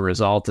as a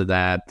result of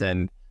that.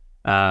 And,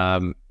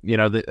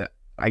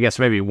 I guess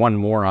maybe one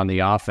more on the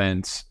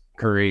offense,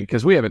 Curry,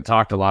 because we haven't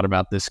talked a lot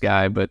about this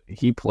guy, but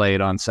he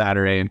played on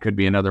Saturday and could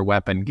be another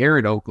weapon.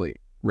 Garrett Oakley,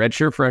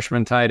 redshirt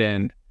freshman tight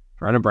end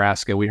for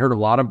Nebraska. We heard a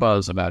lot of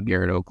buzz about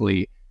Garrett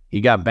Oakley. He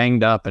got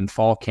banged up in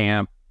fall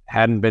camp,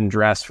 hadn't been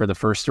dressed for the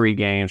first 3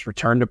 games,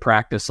 returned to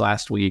practice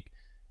last week.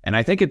 And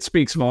I think it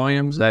speaks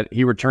volumes that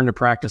he returned to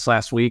practice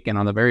last week, and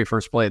on the very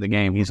first play of the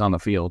game, he's on the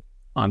field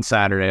on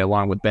Saturday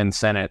along with Ben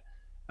Sennett.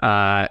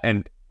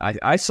 And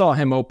I saw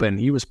him open.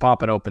 He was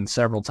popping open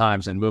several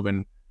times and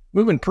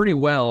moving pretty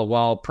well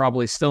while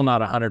probably still not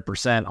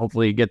 100%.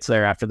 Hopefully he gets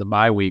there after the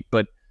bye week.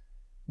 But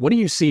what do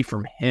you see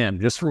from him,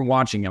 just from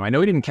watching him? I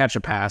know he didn't catch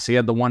a pass. He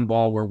had the one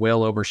ball where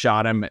Will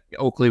overshot him.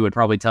 Oakley would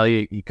probably tell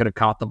you he could have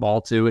caught the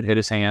ball too. It hit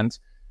his hands.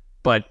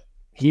 But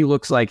he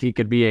looks like he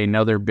could be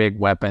another big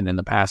weapon in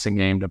the passing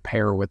game to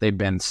pair with a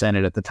Ben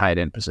Sennett at the tight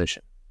end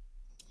position.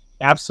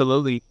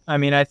 Absolutely. I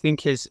mean, I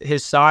think his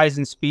size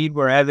and speed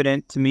were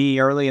evident to me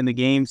early in the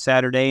game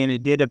Saturday, and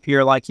it did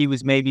appear like he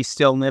was maybe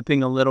still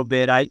nipping a little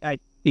bit. I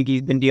think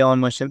he's been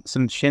dealing with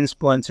some shin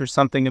splints or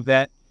something of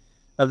that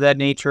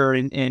nature,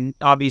 and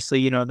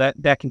obviously,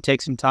 that can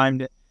take some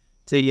time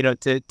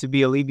to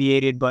be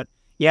alleviated. But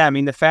yeah, I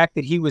mean, the fact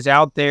that he was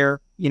out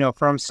there,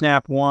 from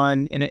snap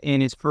one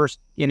in his first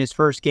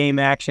game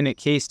action at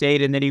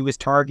K-State, and that he was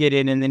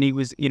targeted, and then he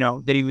was,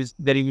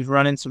 that he was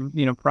running some,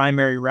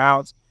 primary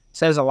routes,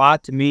 says a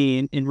lot to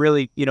me, and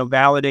really,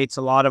 validates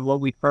a lot of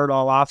what we've heard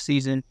all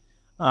offseason.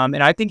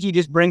 And I think he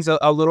just brings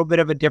a little bit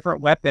of a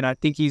different weapon. I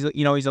think he's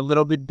a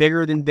little bit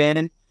bigger than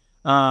Ben.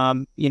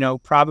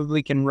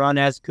 Probably can run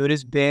as good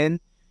as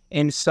Ben,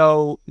 and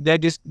so that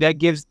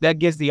gives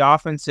the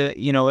offense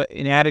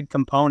an added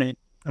component.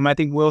 I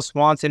think Will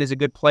Swanson is a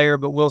good player,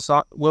 but Will's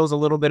a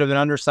little bit of an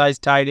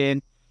undersized tight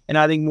end, and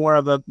I think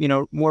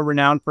more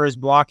renowned for his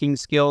blocking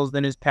skills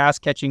than his pass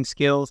catching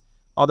skills.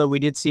 Although we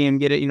did see him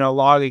get a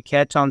log a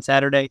catch on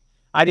Saturday,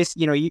 I just,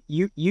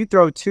 you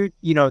throw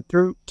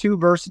through two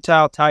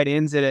versatile tight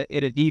ends at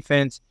a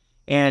defense,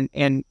 and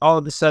all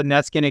of a sudden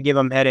that's going to give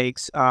them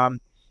headaches. I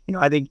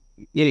think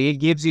it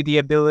gives you the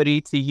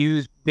ability to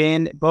use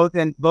Ben both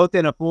in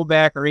a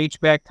fullback or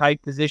H-back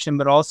type position,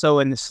 but also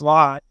in the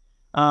slot,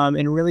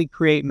 and really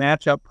create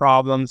matchup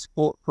problems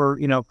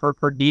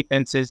for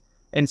defenses.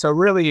 And so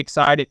really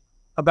excited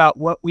about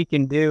what we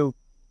can do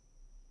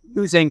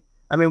using.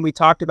 I mean, we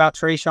talked about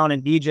Trayshawn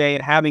and DJ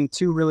and having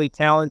two really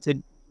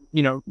talented,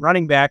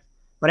 running backs,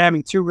 but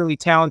having two really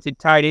talented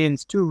tight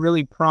ends, two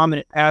really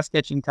prominent pass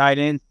catching tight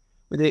ends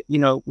with it,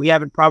 we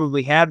haven't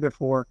probably had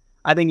before.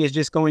 I think is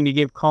just going to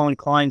give Colin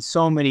Klein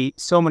so many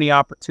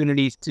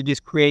opportunities to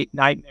just create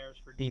nightmares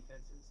for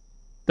defenses.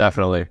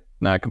 Definitely.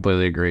 No, I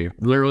completely agree.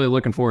 Literally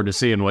looking forward to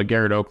seeing what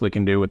Garrett Oakley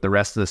can do with the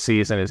rest of the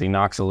season as he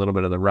knocks a little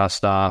bit of the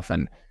rust off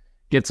and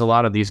gets a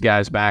lot of these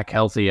guys back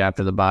healthy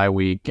after the bye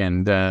week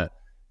and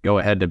go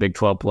ahead to Big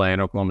 12 play in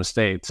Oklahoma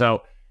State.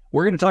 So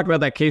we're going to talk about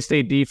that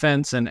K-State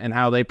defense and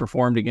how they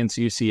performed against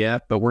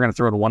UCF, but we're going to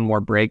throw to one more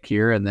break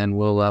here, and then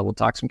we'll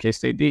talk some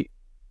K-State D.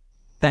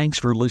 Thanks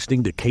for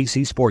listening to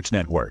KC Sports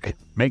Network.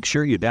 Make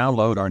sure you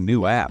download our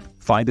new app.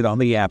 Find it on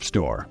the App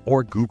Store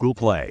or Google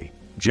Play.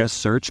 Just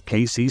search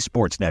KC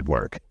Sports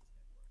Network.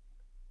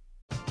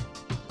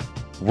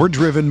 We're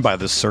driven by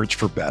the search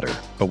for better.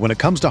 But when it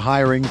comes to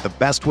hiring, the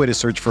best way to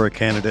search for a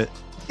candidate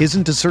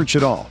isn't to search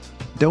at all.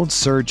 Don't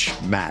search,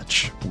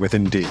 match with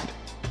Indeed.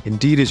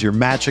 Indeed is your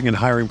matching and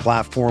hiring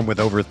platform with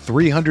over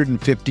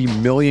 350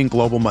 million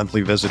global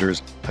monthly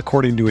visitors,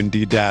 according to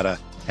Indeed data,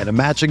 and a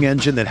matching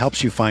engine that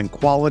helps you find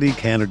quality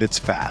candidates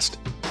fast.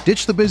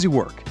 Ditch the busy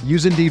work.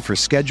 Use Indeed for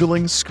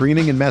scheduling,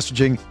 screening, and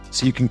messaging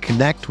so you can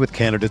connect with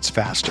candidates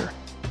faster.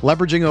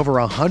 Leveraging over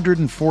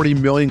 140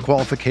 million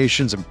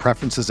qualifications and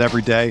preferences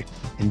every day,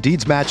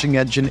 Indeed's matching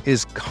engine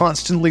is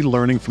constantly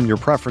learning from your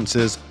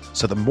preferences,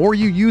 so the more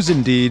you use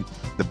Indeed,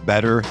 the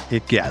better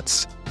it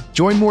gets.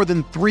 Join more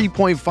than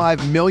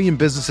 3.5 million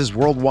businesses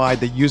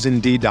worldwide that use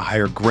Indeed to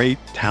hire great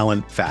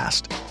talent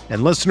fast.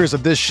 And listeners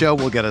of this show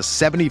will get a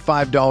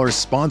 $75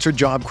 sponsored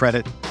job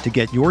credit to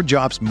get your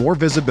jobs more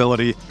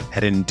visibility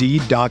at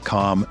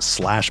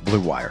Indeed.com/Blue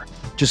Wire.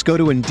 Just go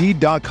to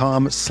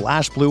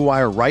Indeed.com/Blue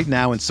Wire right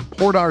now and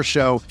support our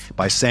show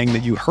by saying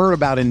that you heard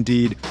about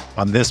Indeed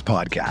on this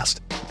podcast.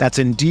 That's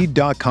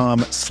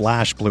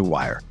Indeed.com/Blue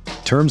Wire.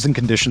 Terms and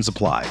conditions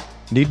apply.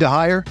 Need to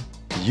hire?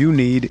 You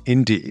need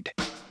Indeed.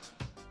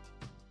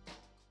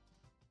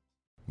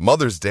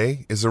 Mother's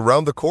Day is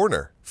around the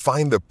corner.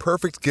 Find the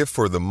perfect gift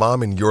for the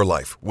mom in your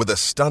life with a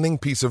stunning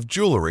piece of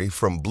jewelry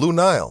from Blue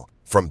Nile.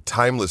 From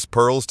timeless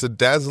pearls to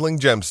dazzling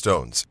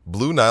gemstones,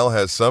 Blue Nile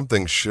has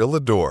something she'll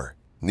adore.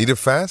 Need it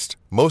fast?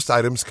 Most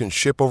items can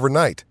ship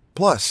overnight.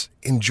 Plus,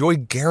 enjoy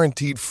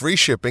guaranteed free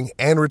shipping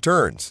and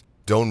returns.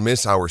 Don't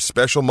miss our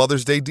special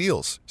Mother's Day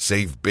deals.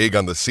 Save big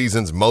on the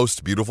season's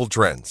most beautiful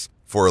trends.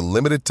 For a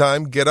limited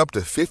time, get up to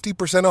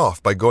 50%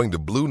 off by going to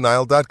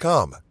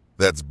BlueNile.com.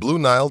 That's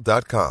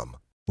BlueNile.com.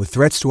 With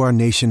threats to our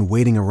nation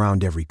waiting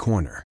around every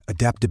corner,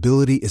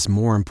 adaptability is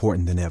more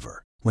important than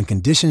ever. When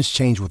conditions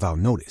change without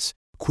notice,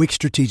 quick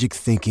strategic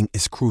thinking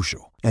is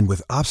crucial. And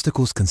with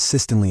obstacles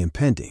consistently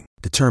impending,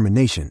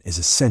 determination is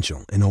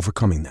essential in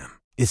overcoming them.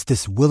 It's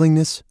this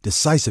willingness,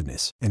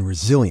 decisiveness, and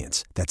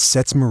resilience that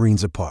sets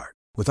Marines apart.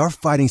 With our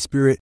fighting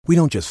spirit, we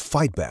don't just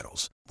fight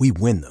battles, we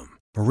win them.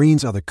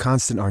 Marines are the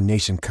constant our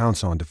nation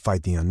counts on to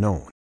fight the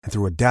unknown. And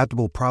through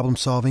adaptable problem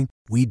solving,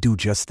 we do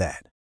just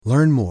that.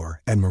 Learn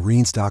more at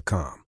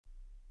Marines.com.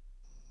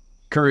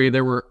 Curry,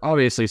 there were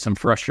obviously some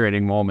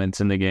frustrating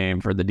moments in the game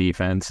for the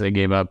defense. They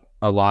gave up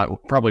a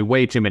lot, probably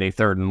way too many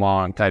 3rd and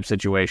long type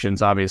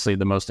situations. Obviously,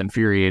 the most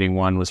infuriating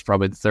one was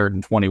probably the 3rd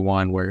and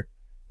 21, where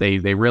they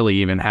really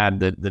even had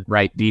the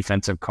right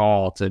defensive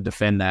call to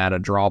defend that, a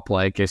draw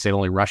play. K-State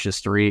only rushes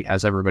 3,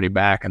 has everybody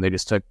back, and they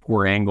just took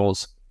poor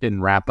angles,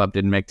 didn't wrap up,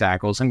 didn't make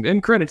tackles.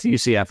 And credit to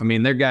UCF. I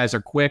mean, their guys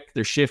are quick,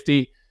 they're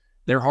shifty,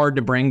 they're hard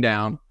to bring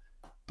down.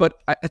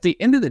 But at the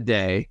end of the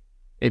day,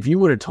 if you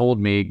would have told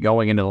me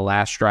going into the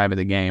last drive of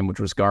the game, which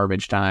was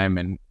garbage time,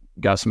 and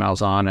Gus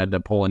Malzahn had to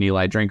pull an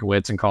Eli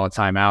Drinkowitz and call a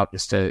timeout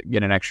just to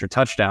get an extra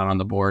touchdown on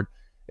the board,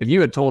 if you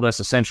had told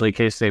us essentially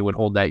K-State would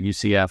hold that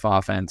UCF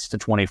offense to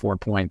 24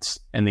 points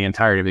in the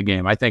entirety of the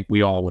game, I think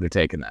we all would have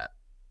taken that.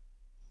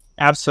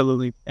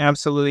 Absolutely.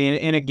 Absolutely.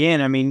 And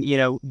again, I mean,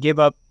 give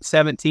up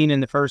 17 in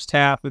the first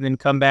half and then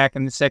come back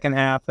in the second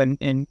half.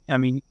 And I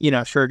mean,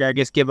 sure, I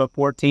guess give up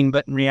 14,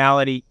 but in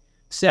reality,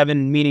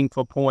 7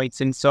 meaningful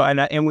points. And so,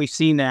 and we've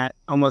seen that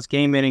almost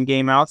game in and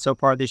game out so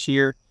far this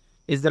year,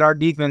 is that our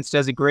defense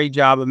does a great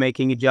job of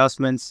making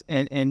adjustments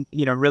and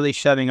really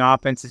shutting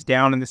offenses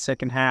down in the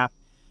second half.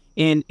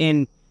 And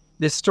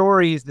the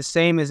story is the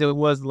same as it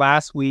was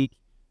last week,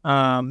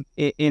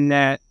 in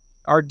that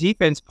our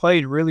defense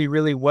played really,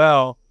 really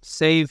well,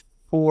 save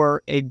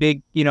for a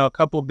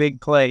couple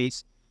big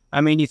plays.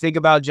 I mean, you think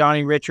about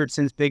Johnny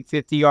Richardson's big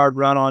 50-yard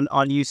run on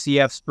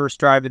UCF's first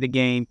drive of the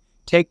game.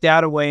 Take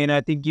that away, and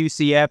I think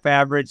UCF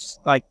averaged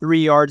like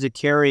 3 yards a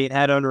carry.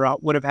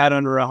 It would have had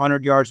under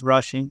 100 yards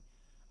rushing.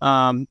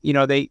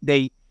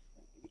 They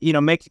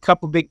make a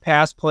couple big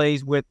pass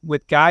plays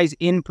with guys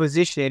in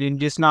position and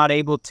just not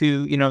able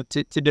to,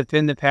 to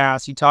defend the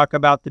pass. You talk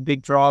about the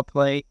big draw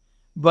play,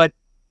 but,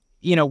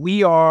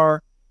 we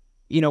are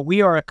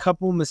a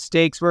couple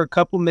mistakes. We're a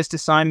couple missed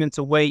assignments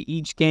away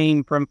each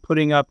game from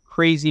putting up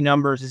crazy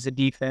numbers as a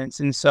defense.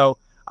 And so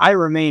I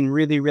remain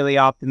really, really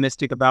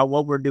optimistic about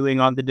what we're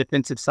doing on the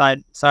defensive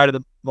side of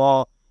the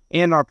ball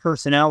and our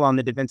personnel on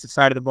the defensive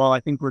side of the ball. I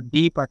think we're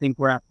deep. I think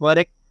we're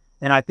athletic.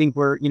 And I think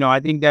I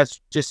think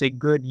that's just a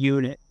good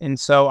unit. And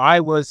so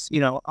I was,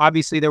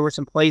 obviously there were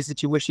some plays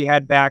that you wish you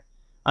had back.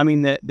 I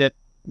mean, the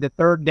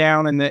third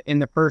down in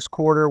the first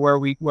quarter where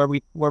we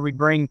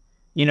bring,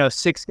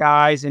 6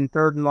 guys in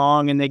 3rd and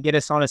long and they get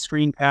us on a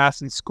screen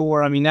pass and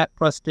score. I mean, that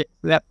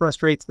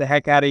frustrates the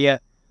heck out of you.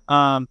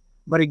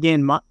 But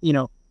again,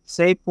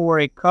 save for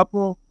a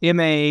couple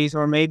MAs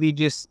or maybe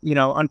just,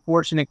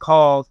 unfortunate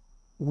calls,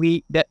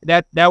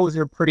 that was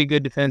a pretty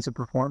good defensive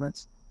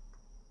performance.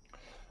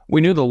 We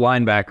knew the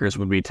linebackers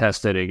would be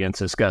tested against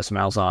this Gus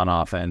Malzahn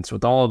offense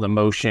with all of the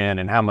motion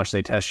and how much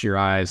they test your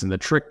eyes and the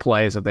trick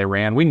plays that they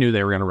ran. We knew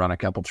they were going to run a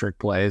couple trick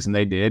plays, and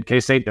they did.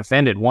 K-State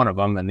defended one of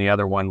them, and the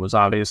other one was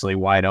obviously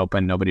wide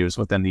open. Nobody was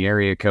within the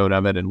area code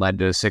of it and led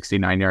to a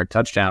 69-yard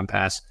touchdown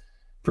pass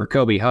for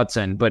Kobe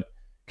Hudson. But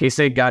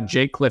K-State got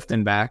Jake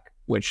Clifton back,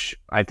 which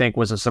I think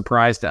was a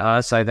surprise to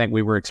us. I think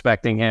we were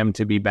expecting him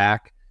to be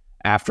back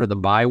after the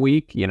bye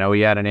week. He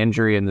had an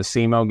injury in the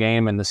SEMO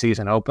game in the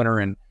season opener,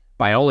 and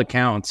by all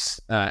accounts,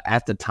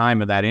 at the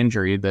time of that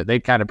injury, that they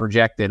kind of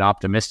projected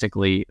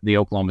optimistically the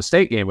Oklahoma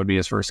State game would be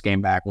his first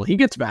game back. Well, he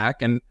gets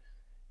back, and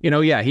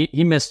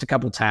he missed a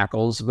couple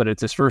tackles, but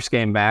it's his first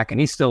game back,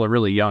 and he's still a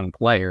really young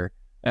player,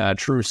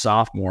 true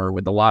sophomore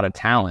with a lot of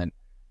talent.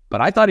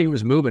 But I thought he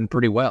was moving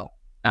pretty well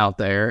out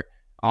there.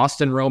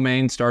 Austin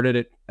Romaine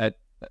started at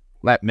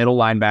middle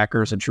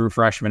linebacker as a true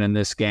freshman in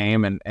this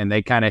game, and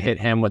they kind of hit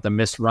him with a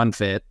missed run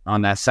fit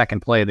on that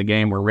second play of the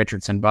game where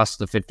Richardson busts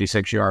the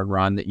 56-yard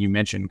run that you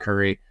mentioned,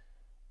 Curry.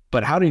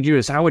 But how would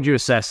you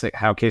assess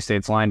how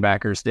K-State's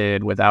linebackers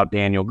did without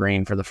Daniel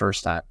Green for the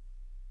first time?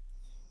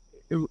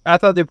 I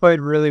thought they played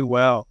really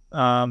well.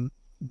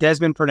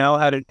 Desmond Purnell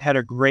had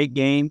a great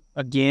game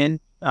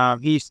again.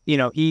 He's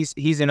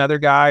another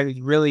guy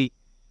who's really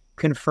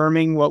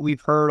confirming what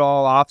we've heard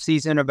all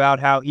offseason about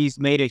how he's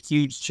made a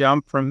huge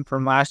jump from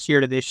last year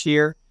to this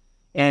year.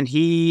 And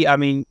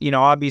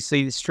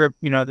obviously the strip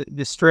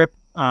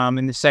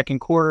in the second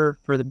quarter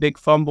for the big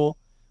fumble,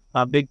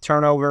 big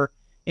turnover,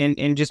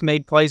 and just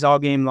made plays all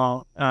game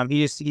long.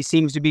 He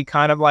seems to be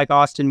kind of like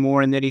Austin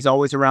Moore in that he's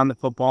always around the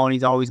football and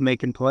he's always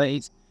making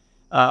plays.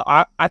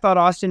 I thought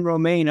Austin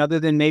Romaine, other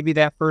than maybe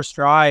that first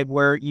drive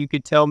where you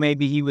could tell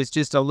maybe he was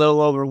just a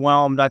little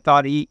overwhelmed, I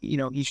thought he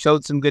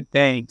showed some good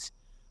things.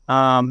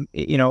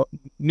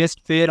 Missed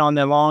fit on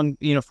the long,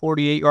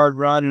 48-yard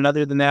run. And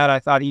other than that, I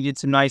thought he did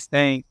some nice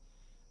things.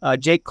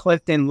 Jake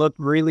Clifton looked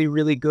really,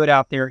 really good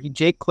out there.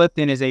 Jake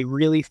Clifton is a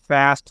really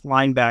fast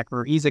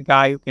linebacker. He's a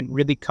guy who can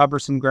really cover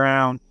some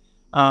ground.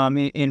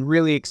 And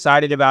really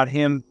excited about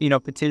him,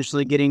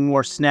 potentially getting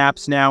more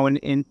snaps now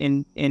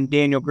in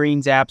Daniel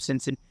Green's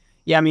absence. And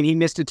he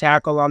missed a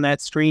tackle on that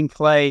screen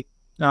play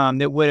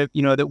that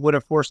would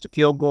have forced a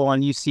field goal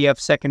on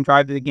UCF's second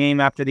drive of the game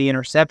after the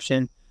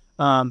interception.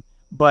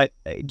 But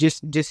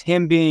just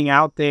him being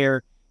out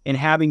there and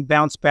having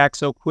bounced back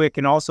so quick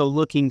and also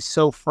looking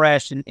so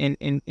fresh and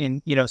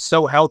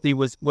so healthy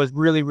was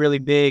really, really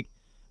big.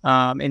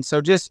 And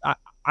so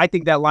I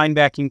think that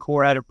linebacking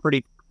core had a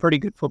pretty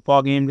good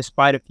football game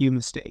despite a few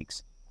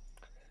mistakes.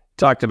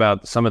 Talked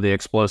about some of the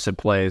explosive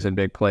plays and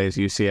big plays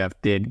UCF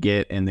did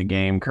get in the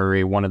game,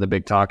 Curry. One of the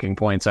big talking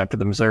points after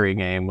the Missouri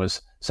game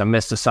was some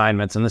missed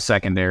assignments in the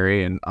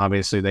secondary, and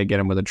obviously they get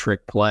them with a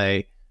trick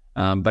play.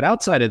 But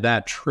outside of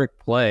that trick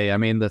play, the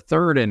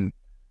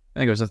I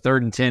think it was a 3rd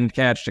and 10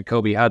 catch to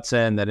Kobe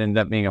Hudson that ended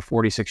up being a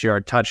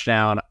 46-yard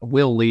touchdown.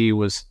 Will Lee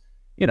was,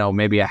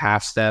 maybe a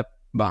half step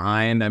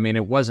behind.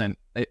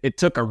 It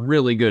took a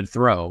really good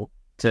throw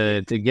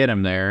to get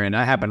him there, and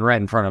that happened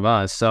right in front of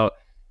us. So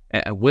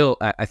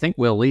I think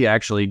Will Lee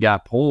actually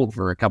got pulled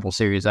for a couple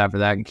series after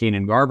that, and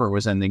Keenan Garber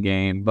was in the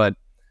game. But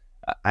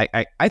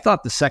I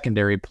thought the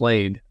secondary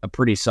played a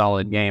pretty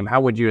solid game.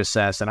 How would you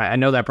assess? And I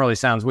know that probably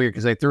sounds weird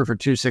because they threw for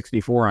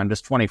 264 on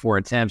just 24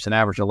 attempts and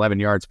averaged 11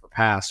 yards per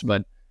pass.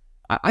 But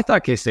I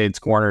thought K-State's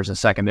corners and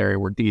secondary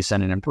were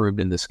decent and improved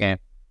in this game.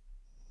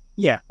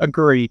 Yeah,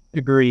 agreed.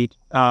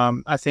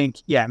 I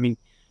think,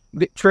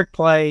 the trick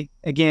play,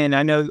 again,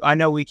 I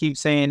know we keep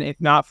saying if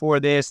not for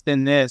this,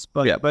 then this.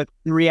 But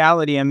in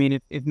reality,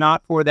 if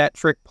not for that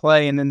trick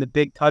play and then the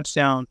big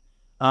touchdown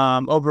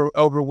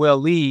over Will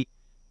Lee,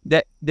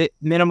 that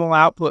minimal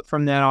output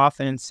from that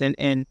offense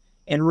and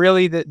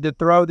really the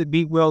throw that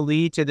beat Will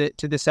Lee to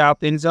the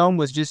south end zone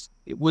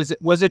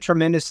was a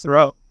tremendous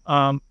throw.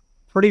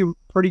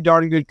 Pretty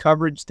darn good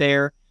coverage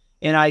there.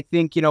 And I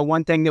think,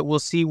 one thing that we'll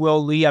see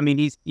Will Lee,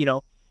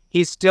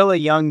 he's still a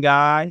young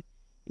guy.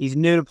 He's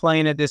new to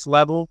playing at this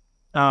level.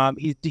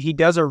 He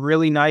does a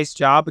really nice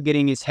job of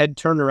getting his head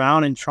turned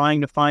around and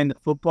trying to find the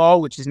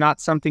football, which is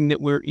not something that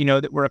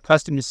we're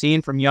accustomed to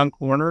seeing from young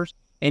corners.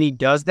 and he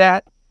does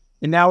that.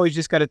 And now he's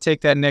just got to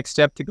take that next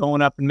step to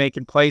going up and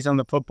making plays on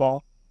the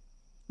football.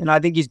 And I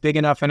think he's big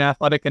enough and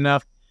athletic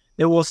enough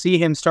that we'll see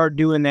him start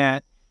doing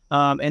that.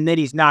 And then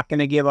he's not going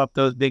to give up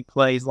those big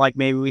plays like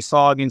maybe we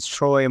saw against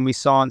Troy and we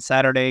saw on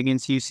Saturday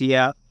against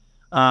UCF.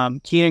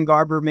 Keenan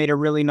Garber made a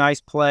really nice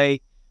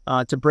play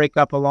to break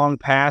up a long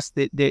pass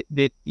that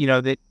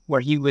where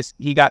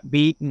he got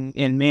beat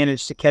and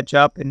managed to catch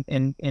up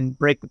and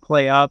break the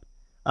play up.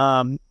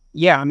 I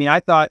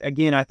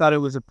thought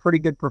it was a pretty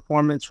good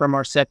performance from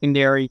our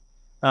secondary.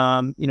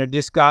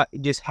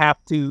 Just have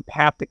to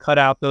cut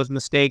out those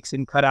mistakes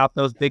and cut out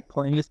those big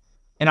plays,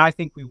 and I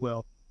think we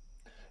will.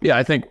 Yeah,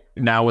 I think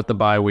now with the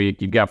bye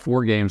week, you've got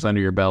 4 games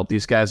under your belt.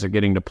 These guys are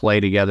getting to play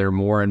together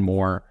more and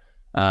more.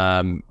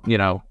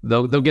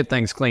 They'll get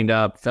things cleaned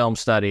up, film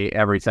study,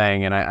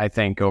 everything, and I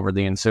think over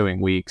the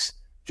ensuing weeks,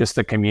 just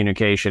the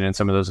communication and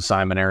some of those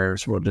assignment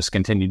errors will just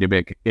continue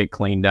to get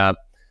cleaned up.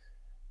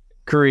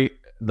 Curry,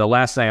 the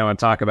last thing I want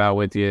to talk about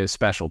with you is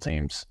special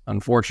teams.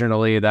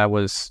 Unfortunately, that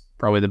was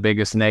probably the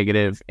biggest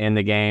negative in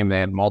the game. They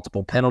had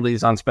multiple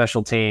penalties on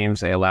special teams.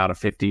 They allowed a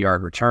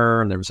 50-yard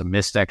return. There was a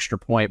missed extra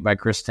point by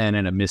Chris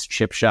Tennant, a missed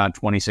chip shot,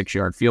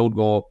 26-yard field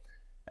goal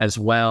as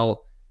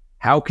well.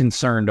 How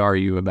concerned are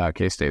you about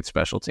K-State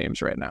special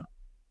teams right now?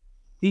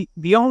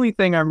 The only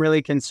thing I'm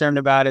really concerned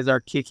about is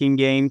our kicking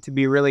game, to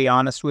be really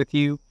honest with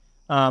you.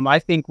 I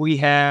think we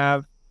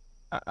have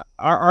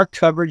our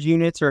coverage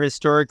units are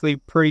historically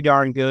pretty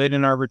darn good,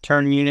 and our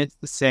return units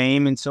the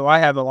same. And so I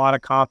have a lot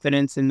of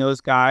confidence in those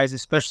guys,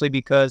 especially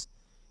because,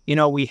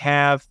 we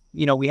have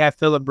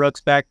Phillip Brooks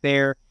back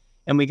there,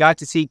 and we got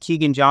to see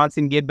Keegan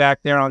Johnson get back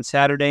there on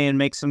Saturday and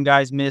make some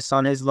guys miss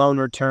on his lone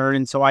return.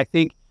 And so I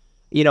think,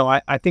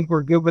 I think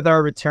we're good with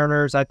our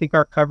returners. I think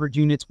our coverage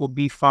units will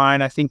be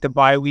fine. I think the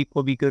bye week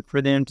will be good for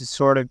them to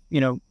sort of,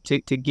 to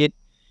get,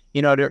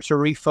 to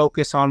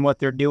refocus on what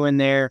they're doing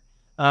there.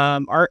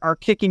 Our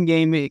kicking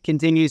game, it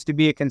continues to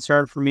be a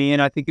concern for me,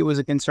 and I think it was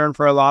a concern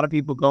for a lot of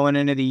people going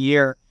into the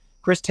year.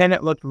 Chris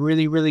Tennant looked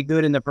really, really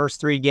good in the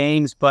first 3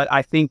 games, but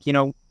I think,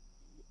 and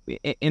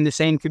the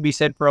same could be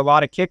said for a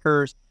lot of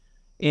kickers.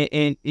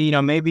 And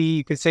maybe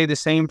you could say the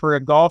same for a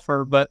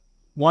golfer, but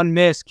one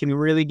miss can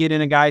really get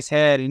in a guy's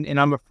head, and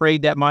I'm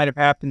afraid that might have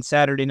happened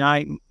Saturday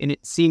night, and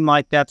it seemed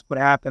like that's what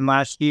happened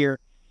last year.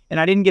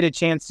 And I didn't get a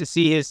chance to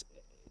see his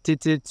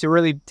to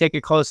really take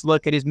a close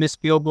look at his missed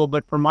field goal.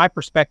 But from my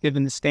perspective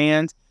in the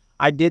stands,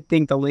 I did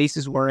think the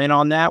laces were in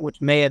on that,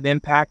 which may have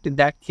impacted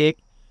that kick.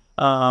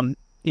 And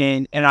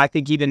I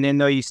think even then,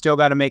 though, you still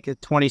got to make a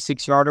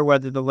 26-yarder,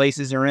 whether the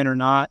laces are in or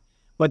not.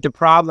 But the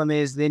problem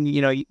is then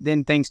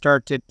things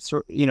start to,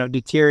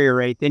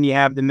 deteriorate. Then you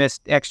have the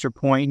missed extra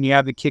point and you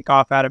have the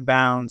kickoff out of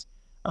bounds.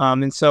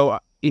 And so,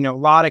 a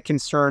lot of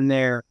concern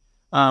there.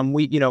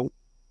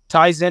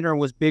 Ty Zentner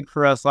was big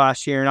for us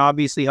last year and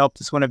obviously helped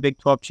us win a Big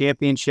 12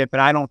 championship.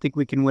 And I don't think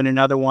we can win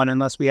another one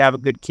unless we have a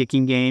good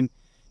kicking game.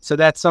 So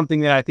that's something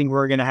that I think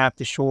we're going to have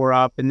to shore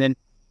up. And then,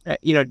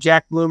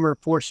 Jack Bloomer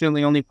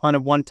fortunately only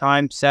punted one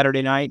time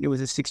Saturday night. It was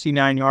a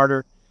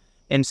 69-yarder.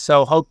 And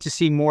so hope to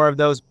see more of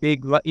those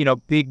big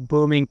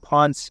booming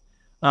punts.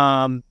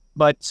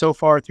 But so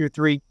far through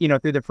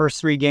the first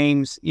 3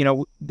 games,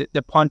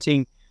 the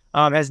punting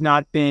has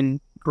not been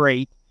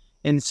great.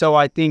 And so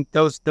I think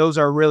those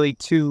are really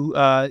two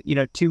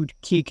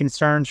key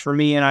concerns for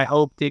me. And I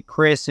hope that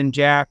Chris and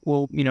Jack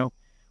will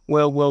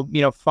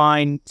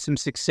find some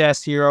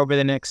success here over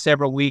the next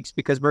several weeks,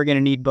 because we're going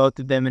to need both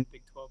of them in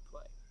Big 12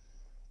 play.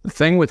 The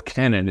thing with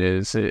Kennan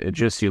is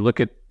you look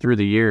at through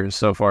the years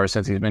so far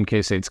since he's been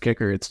K-State's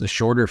kicker, it's the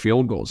shorter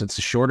field goals. It's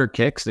the shorter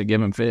kicks that give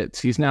him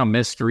fits. He's now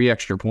missed 3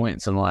 extra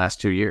points in the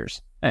last 2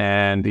 years.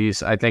 And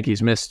I think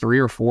he's missed 3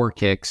 or 4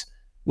 kicks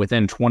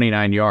within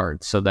 29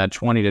 yards. So that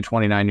 20 to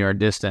 29 yard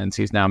distance,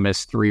 he's now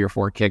missed 3 or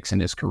 4 kicks in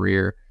his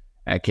career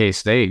at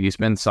K-State. He's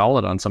been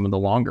solid on some of the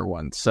longer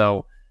ones.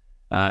 So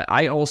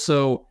I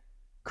also,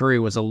 Curry,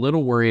 was a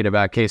little worried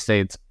about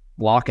K-State's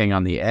blocking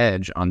on the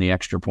edge on the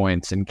extra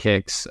points and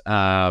kicks.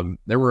 I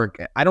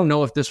don't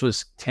know if this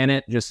was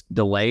Tennant just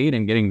delayed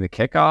in getting the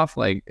kickoff,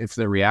 like if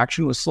the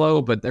reaction was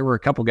slow, but there were a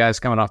couple guys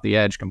coming off the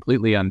edge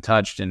completely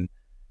untouched. And,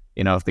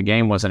 if the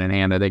game wasn't in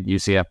hand, I think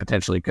UCF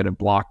potentially could have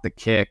blocked the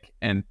kick.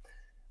 And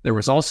there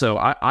was also,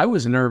 I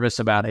was nervous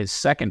about his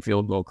second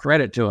field goal.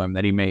 Credit to him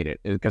that he made it,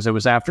 because it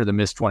was after the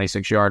missed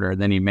 26-yarder.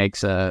 Then he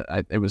makes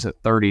it was a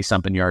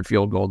 30-something yard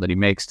field goal that he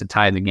makes to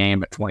tie the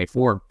game at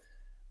 24.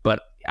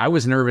 But I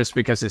was nervous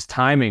because his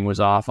timing was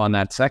off on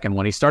that second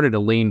one. He started to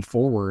lean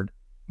forward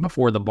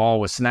before the ball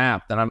was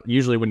snapped. And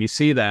usually when you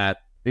see that,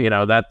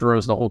 that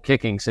throws the whole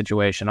kicking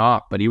situation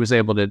off. But he was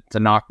able to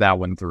knock that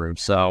one through.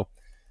 So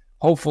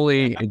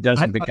hopefully it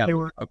doesn't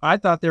become... I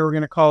thought they were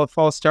going to call a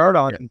false start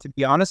on him, to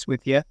be honest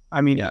with you.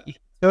 I mean, he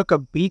took a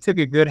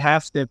good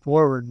half step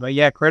forward. But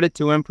yeah, credit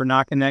to him for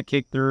knocking that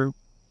kick through.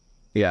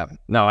 Yeah.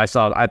 No, I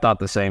thought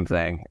the same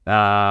thing.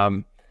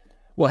 Well,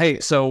 hey,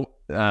 so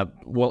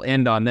we'll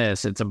end on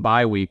this. It's a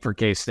bye week for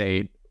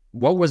K-State.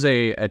 What was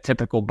a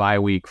typical bye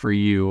week for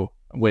you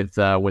with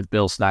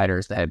Bill Snyder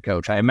as the head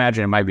coach. I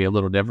imagine it might be a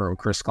little different with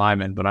Chris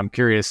Kleiman, but I'm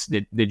curious,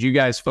 did you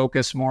guys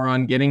focus more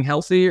on getting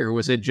healthy, or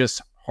was it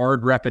just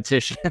hard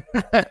repetition?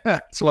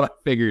 That's what I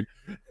figured.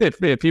 If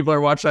people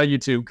are watching on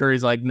YouTube,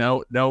 Curry's like,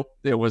 no,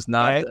 it was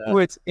not.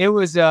 It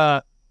was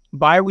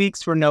bye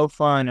weeks were no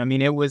fun. I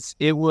mean, it was,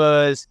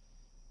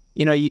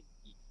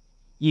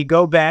 you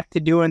go back to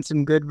doing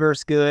some good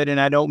versus good, and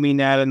I don't mean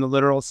that in the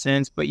literal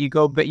sense, but you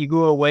go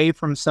away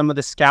from some of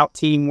the scout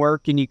team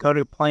work, and you go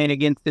to playing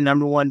against the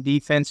number 1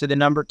 defense or the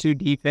number 2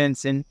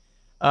 defense, and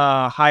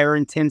higher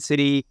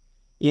intensity,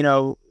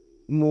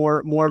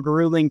 more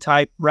grueling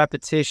type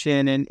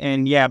repetition,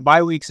 and yeah,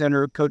 bye weeks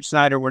under Coach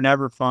Snyder were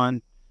never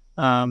fun.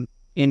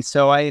 And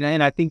so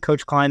I think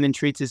Coach Kleiman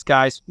treats his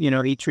guys,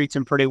 he treats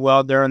them pretty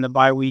well during the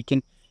bye week.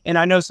 And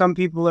I know some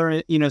people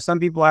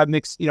have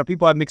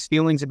mixed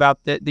feelings about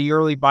the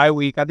early bye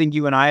week. I think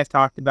you and I have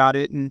talked about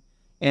it, and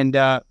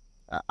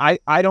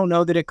I don't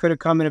know that it could have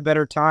come at a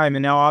better time.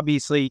 And now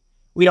obviously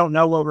we don't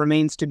know what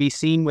remains to be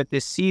seen with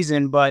this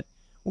season, but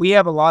we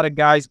have a lot of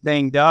guys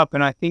banged up,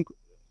 and I think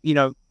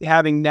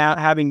having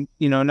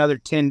another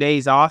 10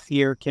 days off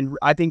here can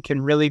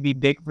really be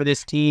big for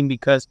this team,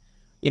 because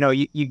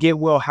you get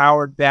Will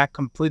Howard back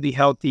completely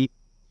healthy,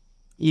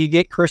 you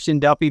get Christian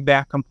Duffy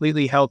back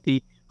completely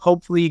healthy.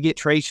 Hopefully you get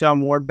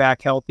Trayshawn Ward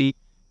back healthy.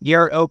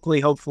 Garrett Oakley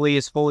hopefully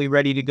is fully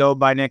ready to go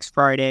by next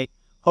Friday.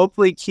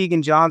 Hopefully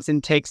Keegan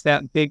Johnson takes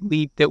that big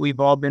leap that we've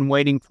all been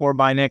waiting for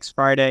by next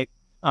Friday.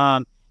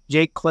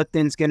 Jake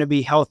Clifton's going to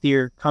be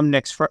healthier come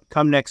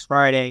next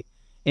Friday.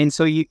 And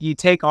so you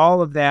take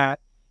all of that,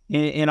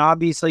 and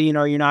obviously,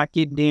 you're not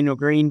getting Daniel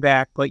Green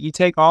back, but you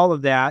take all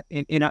of that,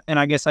 and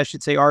I guess I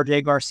should say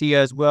RJ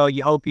Garcia as well.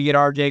 You hope you get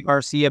RJ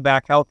Garcia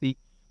back healthy.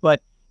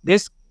 But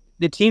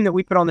the team that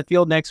we put on the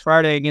field next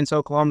Friday against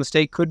Oklahoma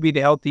State could be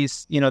the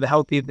healthiest,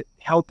 the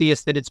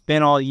healthiest that it's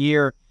been all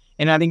year.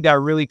 And I think that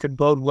really could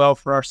bode well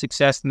for our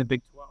success in the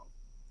Big 12.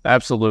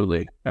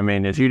 Absolutely. I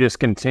mean, if you just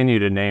continue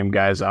to name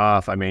guys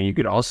off, I mean, you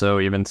could also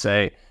even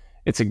say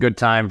it's a good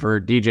time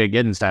for DJ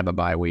Giddens to have a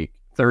bye week.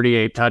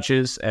 38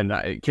 touches, and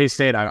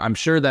K-State, I'm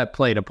sure that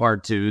played a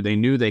part too. They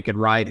knew they could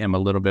ride him a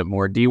little bit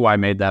more. DY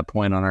made that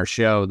point on our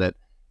show that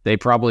they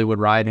probably would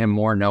ride him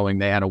more knowing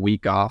they had a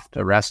week off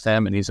to rest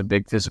him, and he's a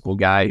big physical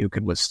guy who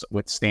could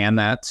withstand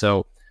that.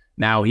 So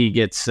now he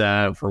gets,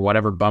 for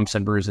whatever bumps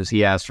and bruises he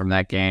has from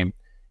that game,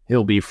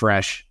 he'll be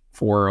fresh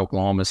for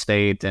Oklahoma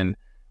State, and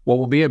what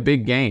will be a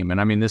big game.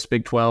 And I mean, this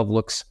Big 12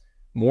 looks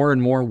more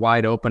and more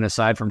wide open,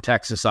 aside from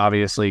Texas,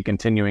 obviously,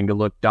 continuing to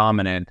look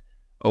dominant.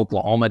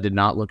 Oklahoma did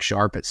not look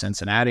sharp at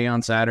Cincinnati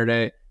on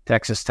Saturday.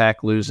 Texas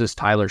Tech loses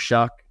Tyler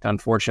Shuck,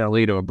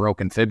 unfortunately, to a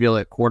broken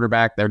fibula at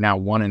quarterback. They're now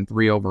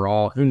 1-3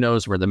 overall. Who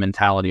knows where the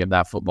mentality of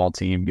that football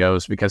team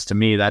goes? Because to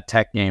me, that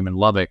Tech game in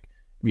Lubbock,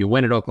 if you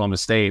win at Oklahoma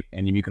State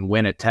and you can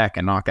win at Tech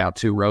and knock out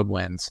 2 road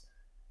wins,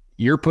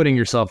 you're putting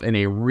yourself in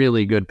a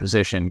really good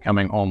position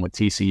coming home with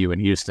TCU and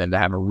Houston to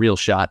have a real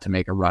shot to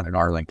make a run at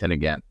Arlington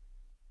again.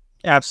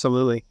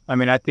 Absolutely. I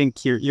mean, I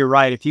think you're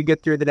right. If you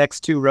get through the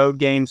next 2 road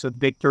games with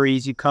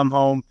victories, you come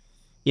home,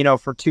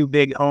 for 2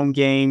 big home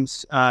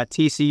games.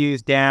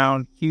 TCU's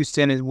down,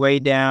 Houston is way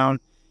down,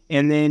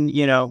 and then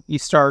you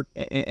start.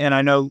 And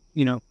I know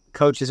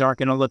coaches aren't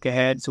going to look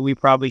ahead, so we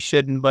probably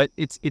shouldn't. But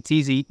it's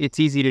easy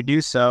to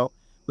do so.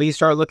 But you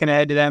start looking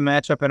ahead to that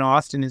matchup in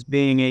Austin as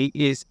being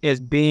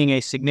a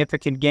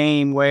significant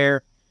game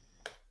where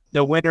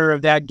the winner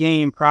of that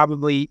game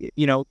probably,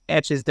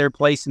 etches their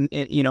place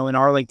in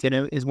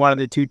Arlington, is one of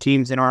the 2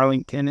 teams in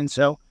Arlington. And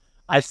so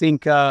I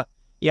think, I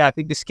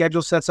think the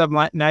schedule sets up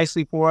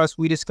nicely for us.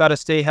 We just got to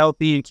stay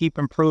healthy and keep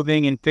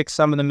improving and fix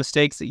some of the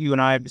mistakes that you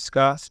and I have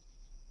discussed.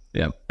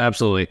 Yeah,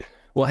 absolutely.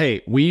 Well,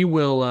 hey, we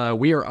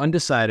are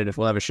undecided if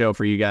we'll have a show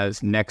for you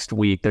guys next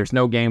week. There's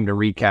no game to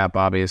recap,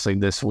 obviously,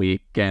 this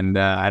week. And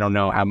I don't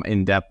know how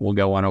in-depth we'll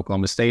go on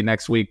Oklahoma State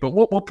next week, but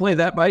we'll play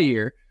that by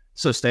ear.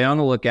 So stay on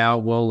the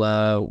lookout.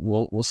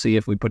 We'll see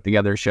if we put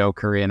together a show,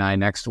 Curry and I,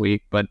 next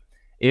week. But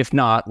if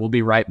not, we'll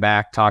be right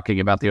back talking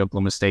about the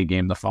Oklahoma State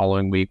game the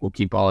following week. We'll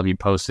keep all of you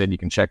posted. You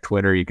can check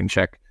Twitter. You can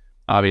check,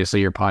 obviously,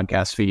 your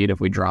podcast feed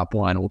if we drop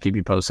one. We'll keep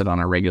you posted on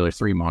our regular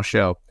 3-mile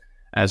show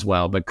as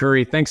well. But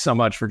Curry, thanks so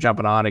much for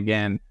jumping on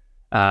again.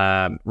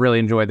 Really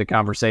enjoyed the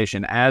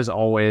conversation as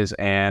always.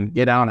 And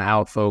get on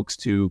out, folks,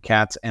 to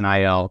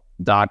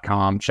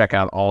catsnil.com. Check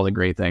out all the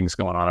great things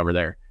going on over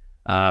there.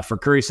 For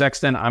Curry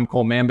Sexton, I'm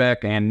Cole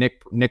Manbeck, and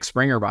Nick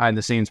Springer behind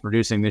the scenes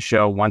producing this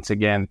show. Once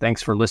again,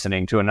 thanks for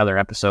listening to another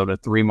episode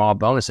of 3-Mall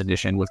Bonus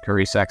Edition with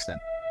Curry Sexton.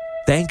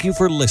 Thank you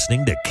for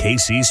listening to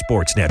KC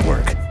Sports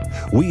Network.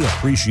 We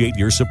appreciate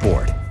your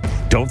support.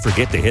 Don't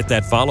forget to hit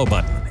that follow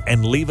button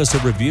and leave us a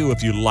review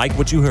if you like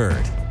what you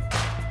heard.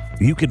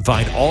 You can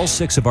find all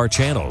 6 of our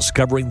channels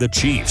covering the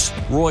Chiefs,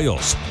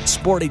 Royals,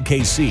 Sporting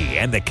KC,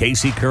 and the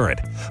KC Current,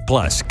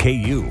 plus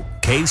KU,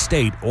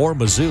 K-State, or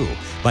Mizzou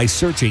by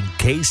searching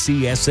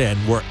KCSN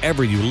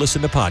wherever you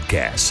listen to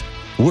podcasts.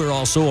 We're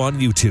also on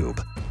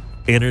YouTube.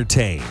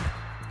 Entertain,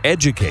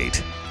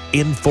 educate,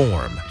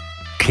 inform.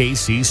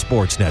 KC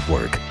Sports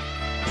Network.